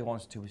 all they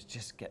wanted to do was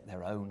just get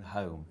their own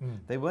home.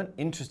 They weren't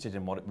interested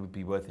in what it would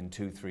be worth in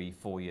 2, 3,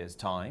 4 years'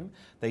 time.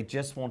 They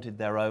just wanted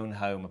their own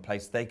home, a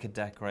place they could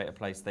decorate, a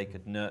place they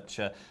could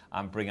nurture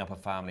and bring up a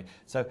family.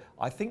 So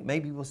I think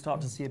maybe we'll start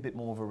to see a bit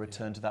more of a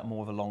return to that,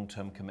 more of a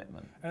long-term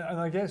commitment. And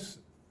I guess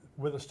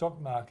where the stock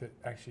market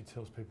actually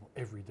tells people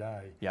every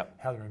day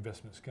how their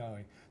investment's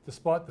going,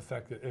 despite the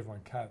fact that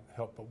everyone can't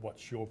help but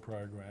watch your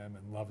program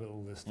and Love It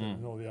or List It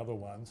and all the other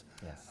ones,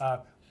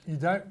 you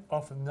don't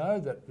often know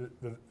that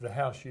the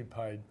house you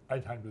paid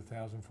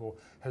 $800,000 for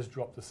has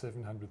dropped to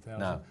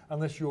 $700,000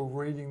 unless you're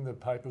reading the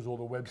papers or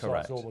the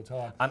websites all the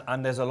time.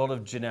 And there's a lot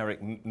of generic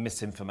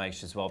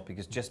misinformation as well,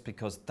 because just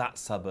because that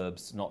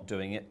suburb's not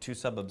doing it, 2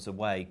 suburbs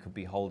away could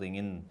be holding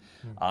in,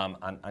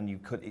 and you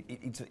could.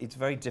 It's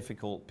very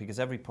difficult because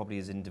every property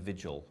is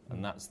individual,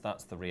 and that's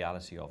the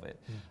reality of it.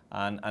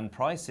 And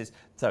prices.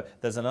 So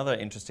there's another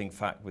interesting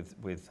fact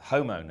with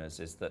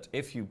homeowners is that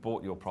if you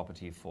bought your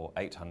property for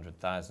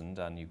 $800,000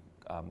 and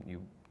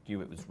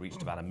knew it was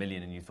reached about $1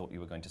 million and you thought you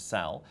were going to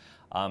sell,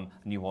 and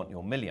you want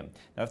your $1 million.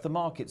 Now, if the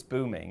market's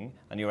booming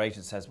and your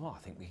agent says, well, I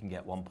think we can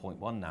get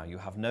 1.1 now, you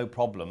have no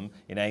problem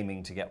in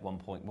aiming to get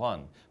 1.1.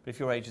 But if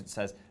your agent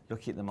says,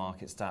 looking at the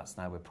market stats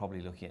now, we're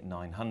probably looking at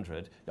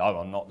 900. Oh,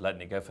 I'm not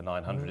letting it go for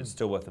 900. It's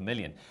still worth $1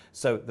 million.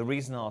 So the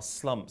reason our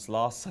slumps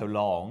last so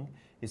long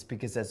is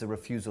because there's a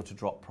refusal to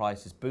drop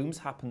prices. Booms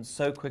happen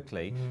so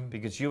quickly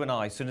because you and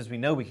I, as soon as we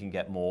know we can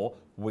get more,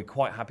 we're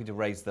quite happy to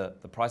raise the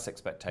price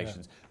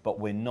expectations, but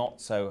we're not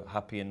so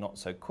happy and not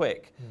so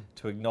quick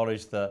to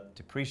acknowledge the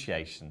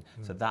depreciation.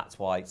 So that's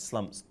why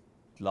slumps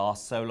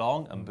last so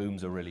long and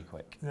booms are really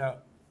quick. Now,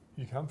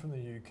 you come from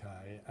the UK,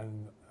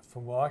 and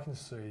from what I can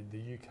see,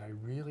 the UK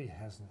really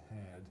hasn't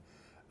had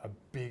a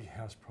big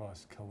house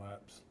price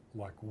collapse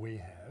like we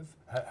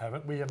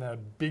haven't. We haven't had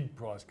a big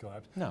price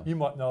collapse. No. You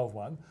might know of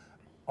one.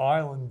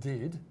 Ireland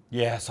did.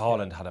 Yes,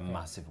 Ireland had a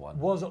massive one.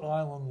 Was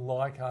Ireland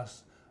like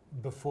us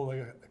before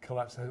the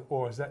collapse,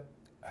 or has that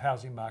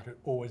housing market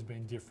always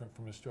been different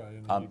from Australia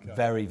and the UK?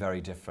 Very,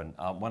 very different.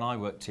 When I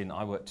worked in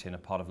a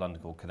part of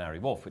London called Canary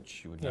Wharf,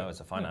 which you would know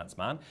as a finance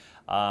man,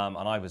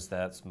 and I was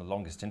there. It's the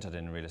longest stint I did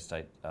in real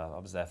estate. I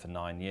was there for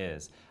 9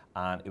 years,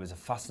 and it was a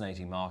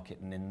fascinating market.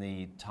 And in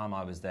the time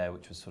I was there,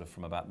 which was sort of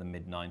from about the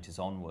mid-90s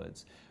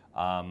onwards,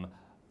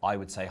 I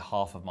would say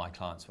half of my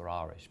clients were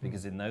Irish,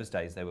 because in those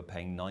days they were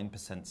paying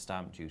 9%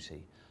 stamp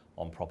duty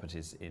on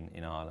properties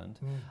in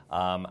Ireland,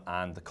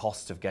 and the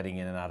cost of getting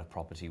in and out of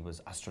property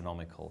was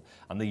astronomical.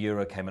 And the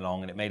euro came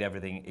along and it made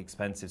everything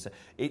expensive. So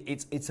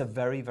it's a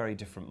very, very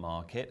different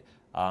market,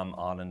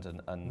 Ireland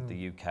and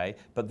the UK.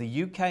 But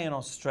the UK and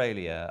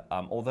Australia,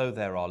 although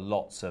there are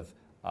lots of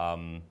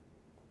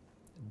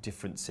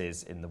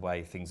differences in the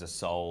way things are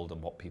sold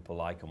and what people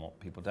like and what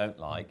people don't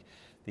like,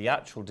 the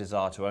actual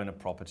desire to own a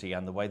property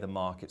and the way the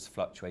markets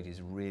fluctuate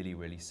is really,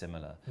 really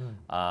similar.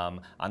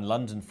 And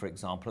London, for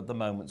example, at the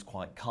moment's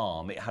quite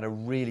calm. It had a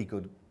really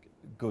good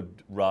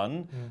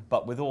run,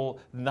 but with all,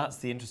 and that's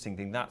the interesting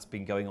thing, that's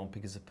been going on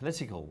because of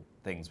political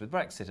things with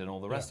Brexit and all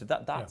the rest of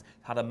that. That's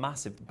had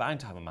bound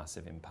to have a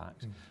massive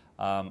impact.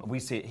 We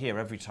see it here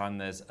every time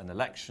there's an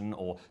election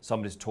or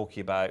somebody's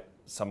talking about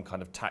some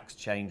kind of tax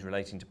change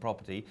relating to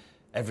property.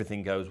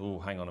 Everything goes, oh,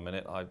 hang on a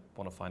minute, I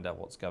want to find out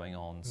what's going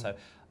on. So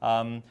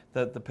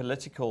the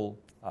political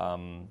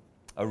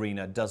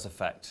arena does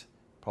affect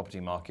property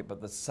market, but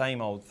the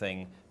same old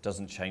thing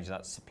doesn't change,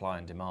 that supply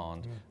and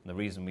demand. And the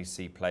reason we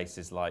see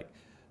places like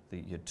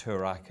your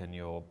Toorak and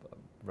your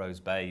Rose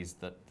Bays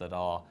that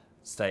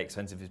stay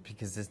expensive is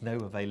because there's no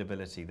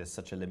availability, there's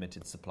such a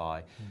limited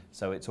supply.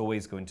 So it's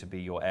always going to be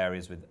your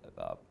areas with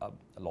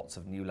lots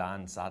of new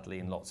land, sadly,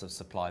 and lots of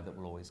supply that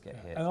will always get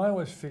hit. And I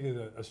always figure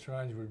that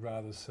Australians would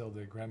rather sell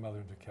their grandmother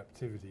into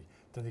captivity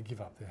than to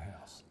give up their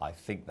house. I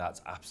think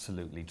that's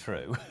absolutely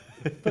true.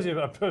 Especially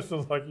about a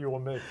person like you or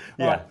me.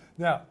 Yeah. Right,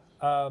 now,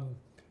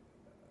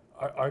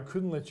 I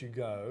couldn't let you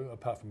go,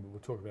 apart from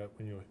we'll talk about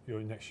when your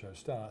next show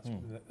starts,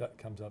 that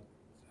comes up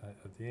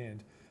at the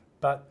end.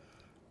 But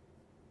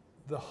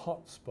the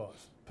hot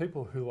spots,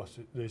 people who watch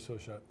these sort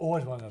of shows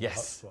always want to know the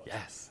hot spots.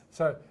 Yes.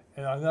 So,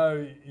 and I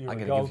know you're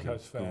a Gold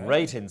Coast fan.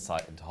 Great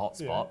insight into hot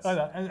spots. I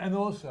know. And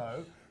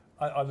also,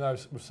 I know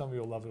with some of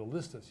your lovely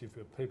listeners, you've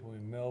got people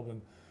in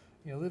Melbourne,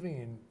 living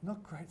in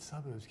not great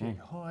suburbs, getting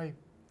high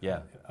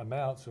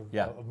amounts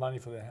of money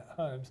for their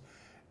homes,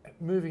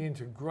 moving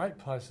into great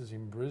places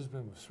in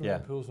Brisbane with swimming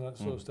pools and that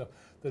sort of stuff.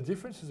 The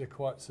differences are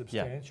quite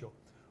substantial.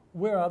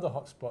 Where are the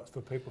hot spots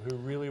for people who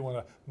really want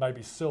to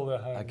maybe sell their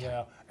home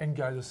now and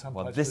go to some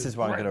place? Well, this is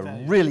where I'm going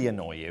to really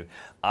annoy you.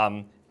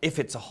 If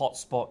it's a hot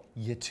spot,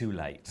 you're too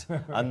late.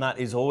 And that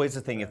is always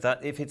the thing.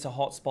 If it's a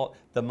hot spot,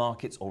 the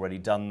market's already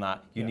done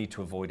that. You need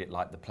to avoid it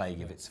like the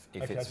plague if it's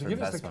for so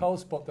give us the cold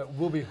spot that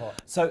will be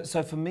hot. So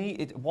for me,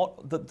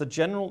 the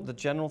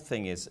general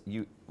thing is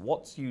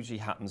what usually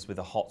happens with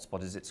a hot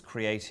spot is it's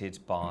created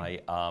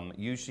by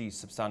usually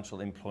substantial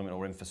employment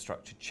or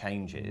infrastructure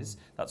changes.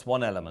 That's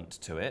one element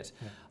to it,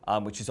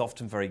 which is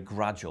often very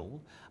gradual.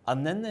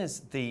 And then there's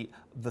the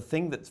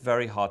thing that's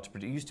very hard to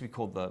predict. It used to be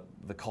called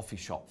the coffee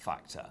shop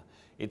factor.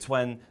 It's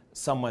when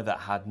somewhere that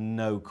had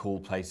no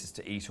cool places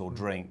to eat or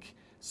drink,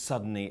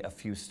 suddenly a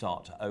few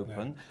start to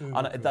open.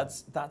 And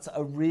that's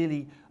a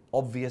really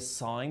obvious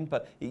sign,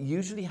 but it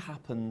usually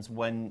happens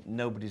when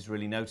nobody's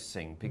really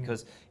noticing,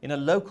 because in a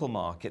local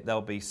market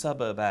there'll be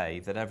suburb A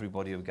that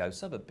everybody will go,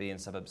 suburb B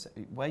and suburb C.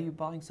 Where are you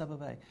buying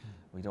suburb A?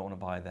 We don't want to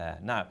buy there.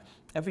 Now,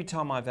 every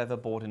time I've ever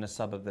bought in a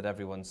suburb that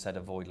everyone said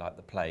avoid like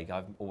the plague,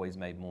 I've always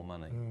made more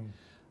money.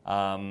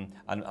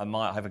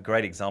 I have a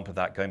great example of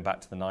that going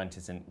back to the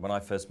 90s when I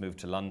first moved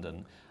to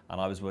London,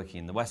 and I was working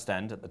in the West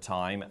End at the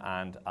time.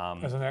 And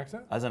as an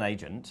actor? As an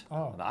agent.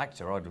 An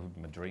actor, I'd have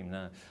my dream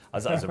now.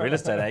 As a real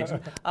estate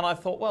agent. And I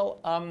thought, well,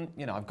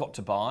 I've got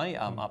to buy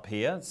up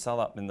here, sell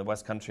up in the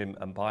West Country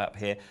and buy up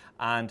here.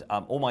 And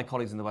all my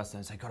colleagues in the West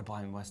End say, got to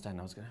buy in the West End.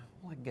 I was going,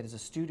 all I can get is a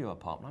studio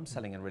apartment. I'm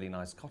selling a really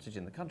nice cottage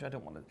in the country. I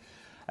don't want to.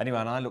 Anyway,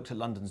 and I looked at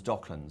London's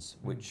Docklands,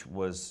 which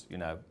was,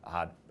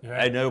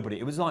 had nobody.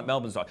 It was like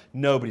Melbourne's Docklands.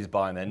 Nobody's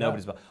buying there.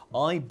 Nobody's buying.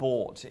 I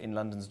bought in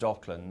London's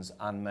Docklands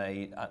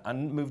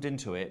and moved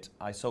into it.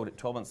 I sold it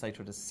 12 months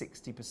later at a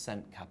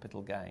 60%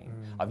 capital gain.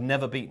 I've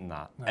never beaten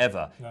that,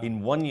 ever,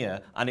 in 1 year,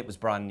 and it was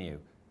brand new.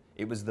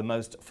 It was the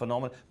most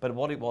phenomenal. But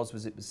what it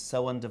was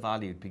so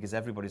undervalued because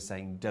everybody's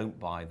saying don't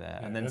buy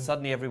there. And then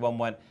suddenly everyone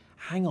went,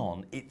 hang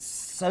on, it's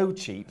so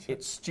cheap,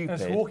 it's stupid.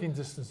 It's walking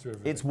distance to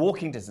everything. It's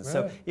walking distance.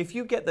 So if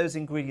you get those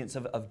ingredients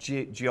of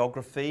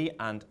geography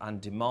and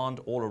demand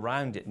all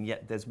around it, and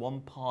yet there's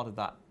one part of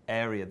that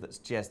area that's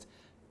just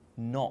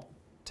not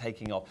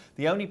taking off.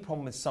 The only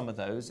problem with some of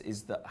those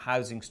is that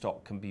housing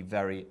stock can be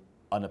very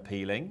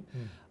unappealing.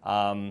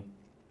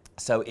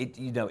 So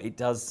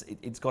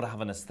it's got to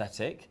have an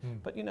aesthetic.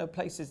 But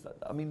places that,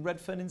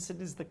 Redfern in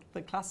Sydney is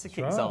the classic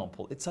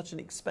example. It's such an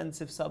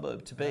expensive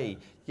suburb to be,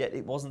 yet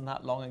it wasn't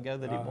that long ago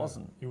that it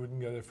wasn't. You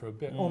wouldn't go there for a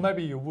bit. Or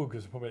maybe you would,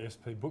 because probably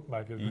SP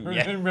bookmakers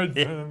in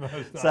Redfern and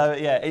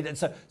those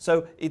stuff.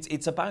 So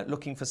it's about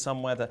looking for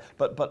somewhere that,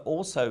 but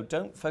also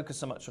don't focus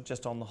so much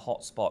just on the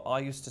hot spot. I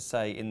used to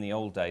say in the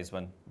old days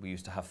when we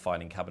used to have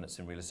filing cabinets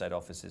in real estate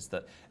offices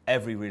that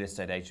every real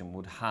estate agent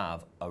would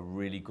have a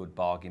really good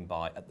bargain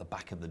buy at the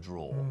back of the drawer.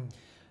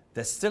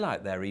 They're still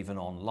out there even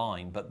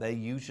online, but they're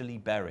usually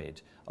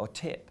buried. Or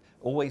tip,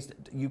 always,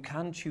 you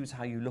can choose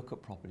how you look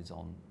at properties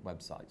on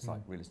websites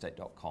like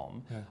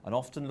realestate.com, and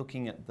often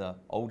looking at the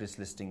oldest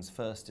listings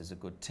first is a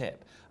good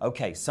tip.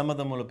 Okay, some of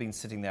them will have been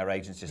sitting there,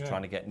 agents just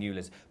trying to get new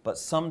lists, but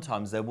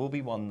sometimes there will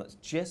be one that's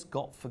just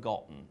got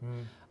forgotten.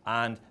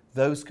 And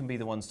those can be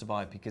the ones to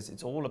buy because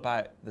it's all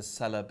about the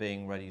seller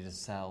being ready to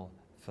sell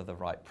for the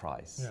right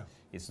price.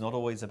 It's not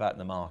always about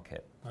the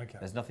market.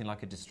 There's nothing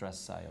like a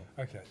distressed sale.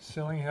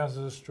 Selling Houses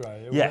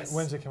Australia. Yes.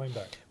 When's it coming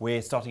back?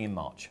 We're starting in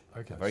March.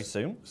 Very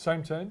soon.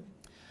 Same team?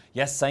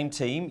 Yes, same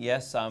team.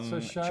 Yes, so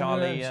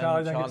Charlie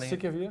don't get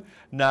sick of you?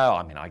 No,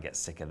 I get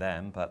sick of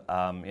them, but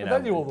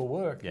they do all the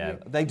work. Yeah,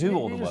 they do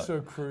all the work. Just sort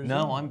of cruise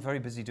no, I'm very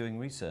busy doing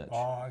research.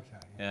 Oh,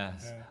 okay.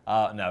 Yes.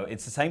 No,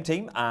 it's the same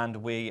team, and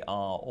we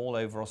are all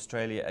over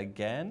Australia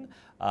again.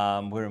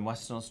 We're in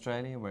Western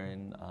Australia. We're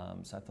in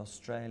South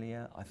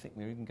Australia. I think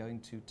we're even going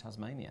to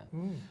Tasmania.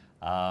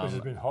 Which has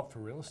been hot for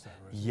real estate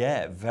recently.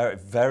 Yeah, very,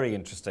 very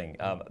interesting.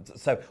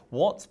 So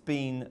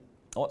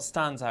what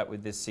stands out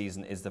with this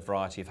season is the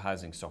variety of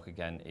housing stock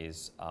again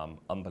is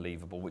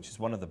unbelievable, which is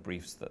one of the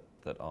briefs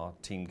that our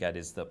team get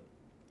is that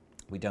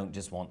we don't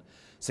just want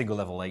single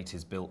level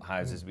 80s built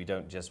houses, we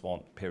don't just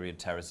want period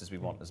terraces, we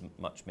want as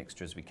much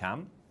mixture as we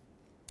can.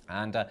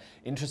 And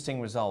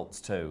interesting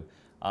results too.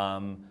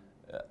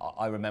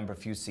 I remember a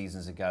few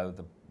seasons ago,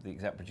 the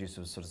exec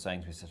producer was sort of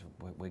saying to me,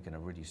 we're going to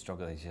really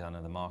struggle this year. I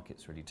know the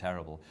market's really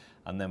terrible.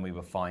 And then we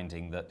were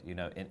finding that,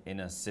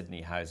 inner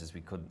Sydney houses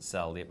we couldn't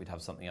sell, yet we'd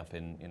have something up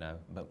in,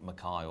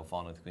 Mackay or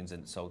Far North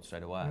Queensland sold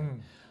straight away.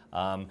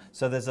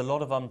 So there's a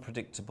lot of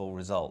unpredictable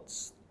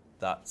results.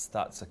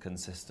 That's a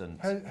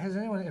consistent. Has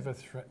anyone ever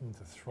threatened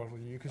to throttle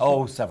you?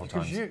 Several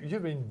times. Because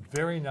you've been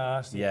very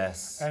nasty.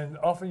 Yes. And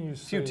often you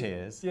see... A few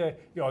tears. Yeah,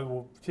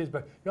 well, tears,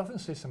 but you often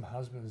see some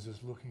husbands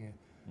just looking at,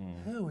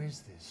 who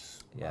is this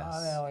smart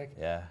Alec?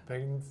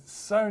 Being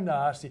so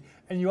nasty.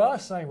 And you are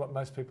saying what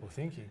most people are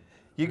thinking.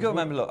 You got to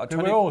remember, look,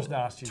 we're always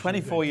nasty.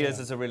 24 years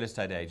as a real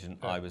estate agent,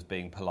 I was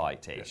being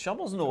polite-ish. I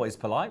wasn't always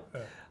polite.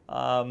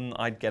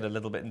 I'd get a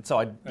little bit, and so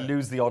I'd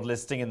lose the odd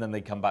listing, and then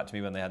they'd come back to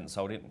me when they hadn't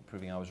sold it,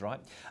 proving I was right.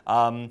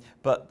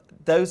 But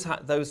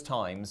those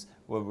times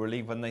were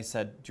relieved when they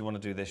said, "Do you want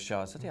to do this show?"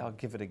 I said, "Yeah, I'll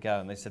give it a go."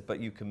 And they said, "But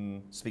you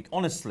can speak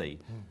honestly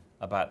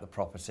about the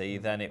property."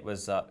 Then it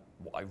was,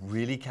 I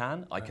really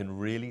can. I can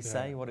really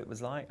say what it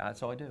was like.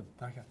 So I do.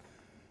 Okay.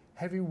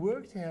 Have you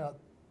worked out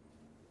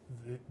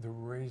the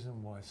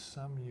reason why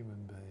some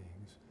human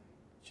beings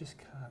just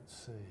can't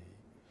see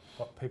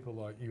what people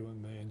like you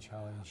and me and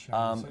Charlie and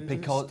Shane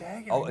because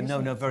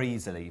very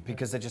easily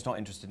because they're just not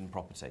interested in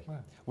property.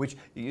 Which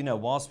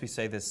whilst we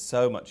say there's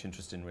so much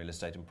interest in real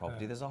estate and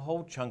property, there's a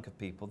whole chunk of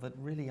people that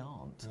really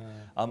aren't.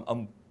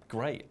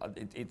 Great.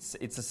 It's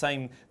the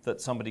same that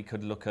somebody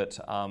could look at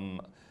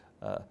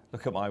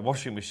my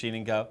washing machine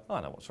and go,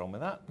 I know what's wrong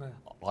with that.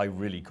 I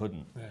really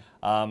couldn't.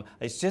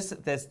 It's just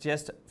that there's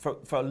just, for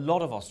a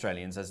lot of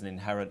Australians, there's an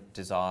inherent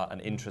desire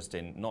and interest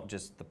in not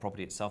just the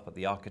property itself, but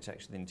the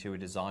architecture, the interior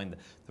design,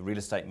 the real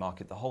estate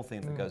market, the whole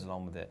thing that goes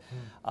along with it.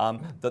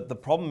 The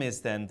problem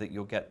is then that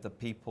you'll get the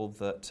people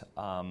that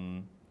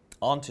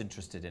aren't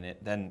interested in it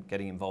then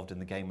getting involved in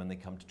the game when they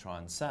come to try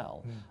and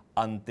sell.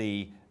 And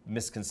the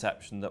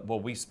misconception that, well,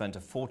 we spent a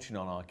fortune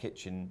on our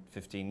kitchen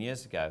 15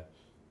 years ago.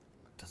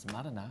 Doesn't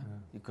matter now.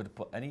 You could have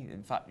put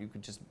in fact, you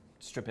could just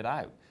strip it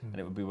out and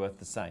it would be worth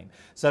the same.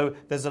 So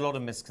there's a lot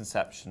of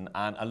misconception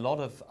and a lot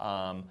of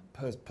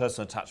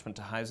personal attachment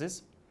to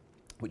houses,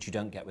 which you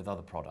don't get with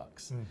other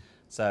products.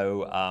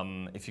 So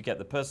if you get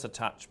the personal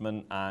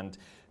attachment, and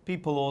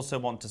people also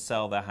want to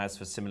sell their house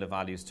for similar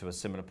values to a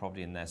similar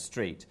property in their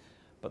street,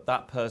 but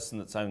that person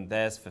that's owned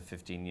theirs for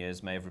 15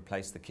 years may have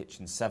replaced the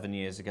kitchen 7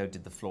 years ago,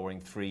 did the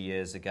flooring 3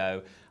 years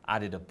ago,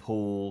 added a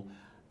pool,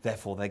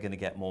 therefore they're going to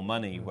get more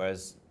money,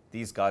 whereas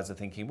these guys are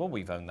thinking, well,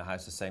 we've owned the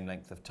house the same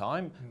length of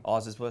time,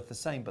 ours is worth the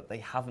same, but they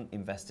haven't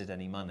invested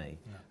any money,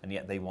 and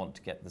yet they want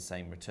to get the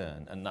same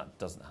return, and that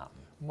doesn't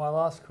happen. My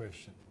last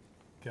question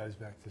goes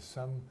back to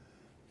some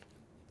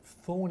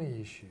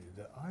thorny issue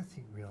that I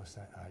think real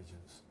estate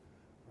agents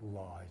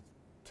lie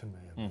to me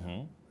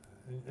about.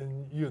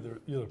 And you're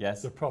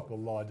the proper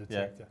lie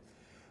detector.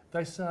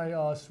 They say,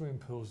 oh, swimming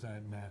pools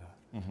don't matter.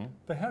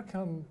 But how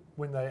come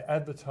when they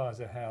advertise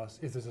a house,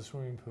 if there's a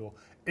swimming pool,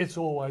 it's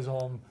always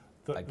on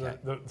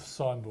the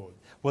signboard?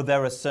 Well,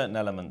 there are certain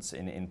elements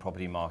in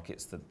property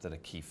markets that are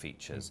key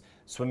features.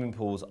 Swimming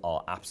pools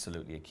are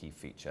absolutely a key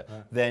feature.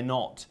 They're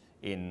not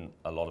in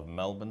a lot of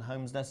Melbourne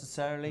homes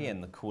necessarily, in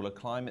the cooler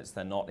climates.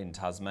 They're not in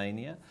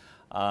Tasmania.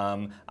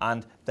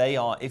 And they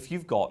are, if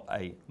you've got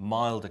a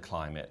milder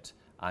climate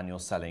and you're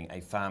selling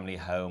a family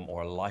home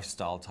or a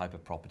lifestyle type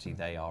of property,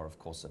 they are, of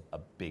course, a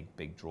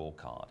big draw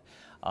card.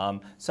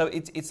 So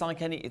it's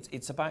like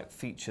it's about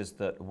features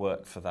that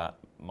work for that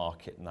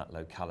market and that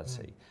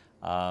locality.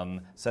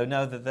 So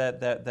no,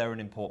 they're an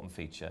important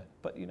feature,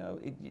 but you know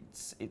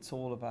it's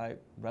all about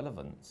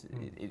relevance.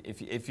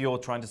 If you're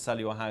trying to sell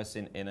your house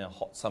in a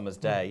hot summer's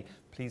day,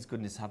 please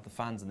goodness have the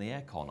fans and the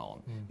aircon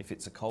on. If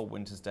it's a cold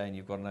winter's day and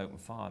you've got an open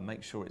fire,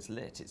 make sure it's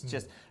lit. It's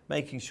just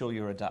making sure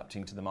you're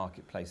adapting to the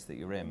marketplace that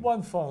you're in.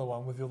 One final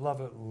one with your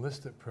Love It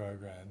List It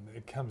program.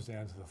 It comes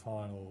down to the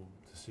final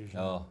decision.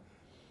 Oh.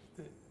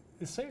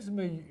 It seems to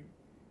me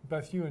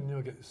both you and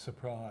Neil get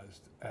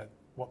surprised at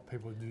what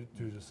people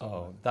do to someone.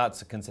 Oh,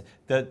 that's a concern.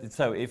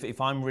 So if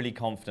I'm really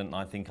confident and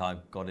I think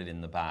I've got it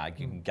in the bag,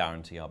 you can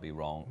guarantee I'll be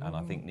wrong, and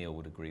I think Neil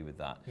would agree with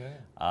that.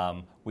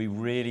 We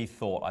really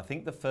thought, I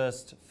think the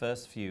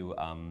first few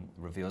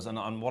reveals,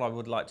 and what I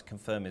would like to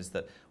confirm is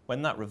that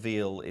when that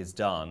reveal is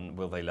done,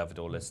 will they love it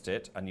or list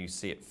it, and you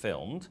see it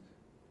filmed,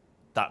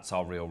 that's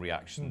our real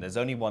reaction. There's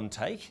only one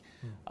take,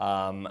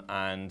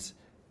 and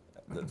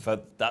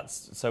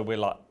so we're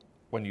like,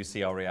 when you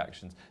see our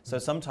reactions. So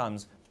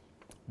sometimes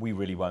we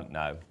really won't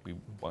know. We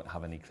won't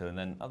have any clue. And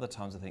then other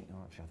times I think,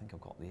 oh, actually, I think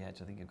I've got the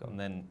edge. I think I've got. And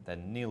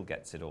then Neil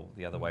gets it all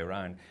the other way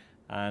around.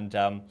 And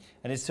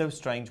it's so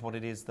strange what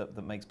it is that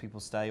makes people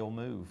stay or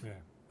move. Yeah.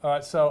 All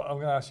right. So I'm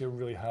going to ask you a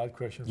really hard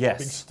question. For a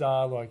big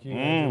star like you,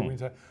 Andrew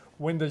Winter.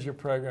 When does your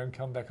program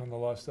come back on the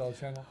Lifestyle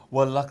Channel?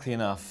 Well, luckily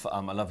enough,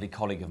 a lovely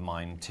colleague of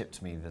mine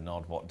tipped me the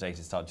nod what day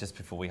to start just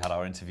before we had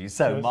our interview.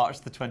 So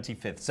March the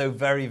 25th. So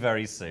very,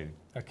 very soon.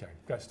 Okay,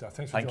 great stuff.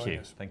 Thanks for joining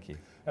us. Thank you.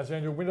 That's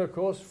Andrew Winter, of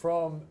course,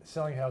 from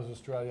Selling Houses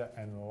Australia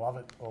and Love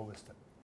It or List It.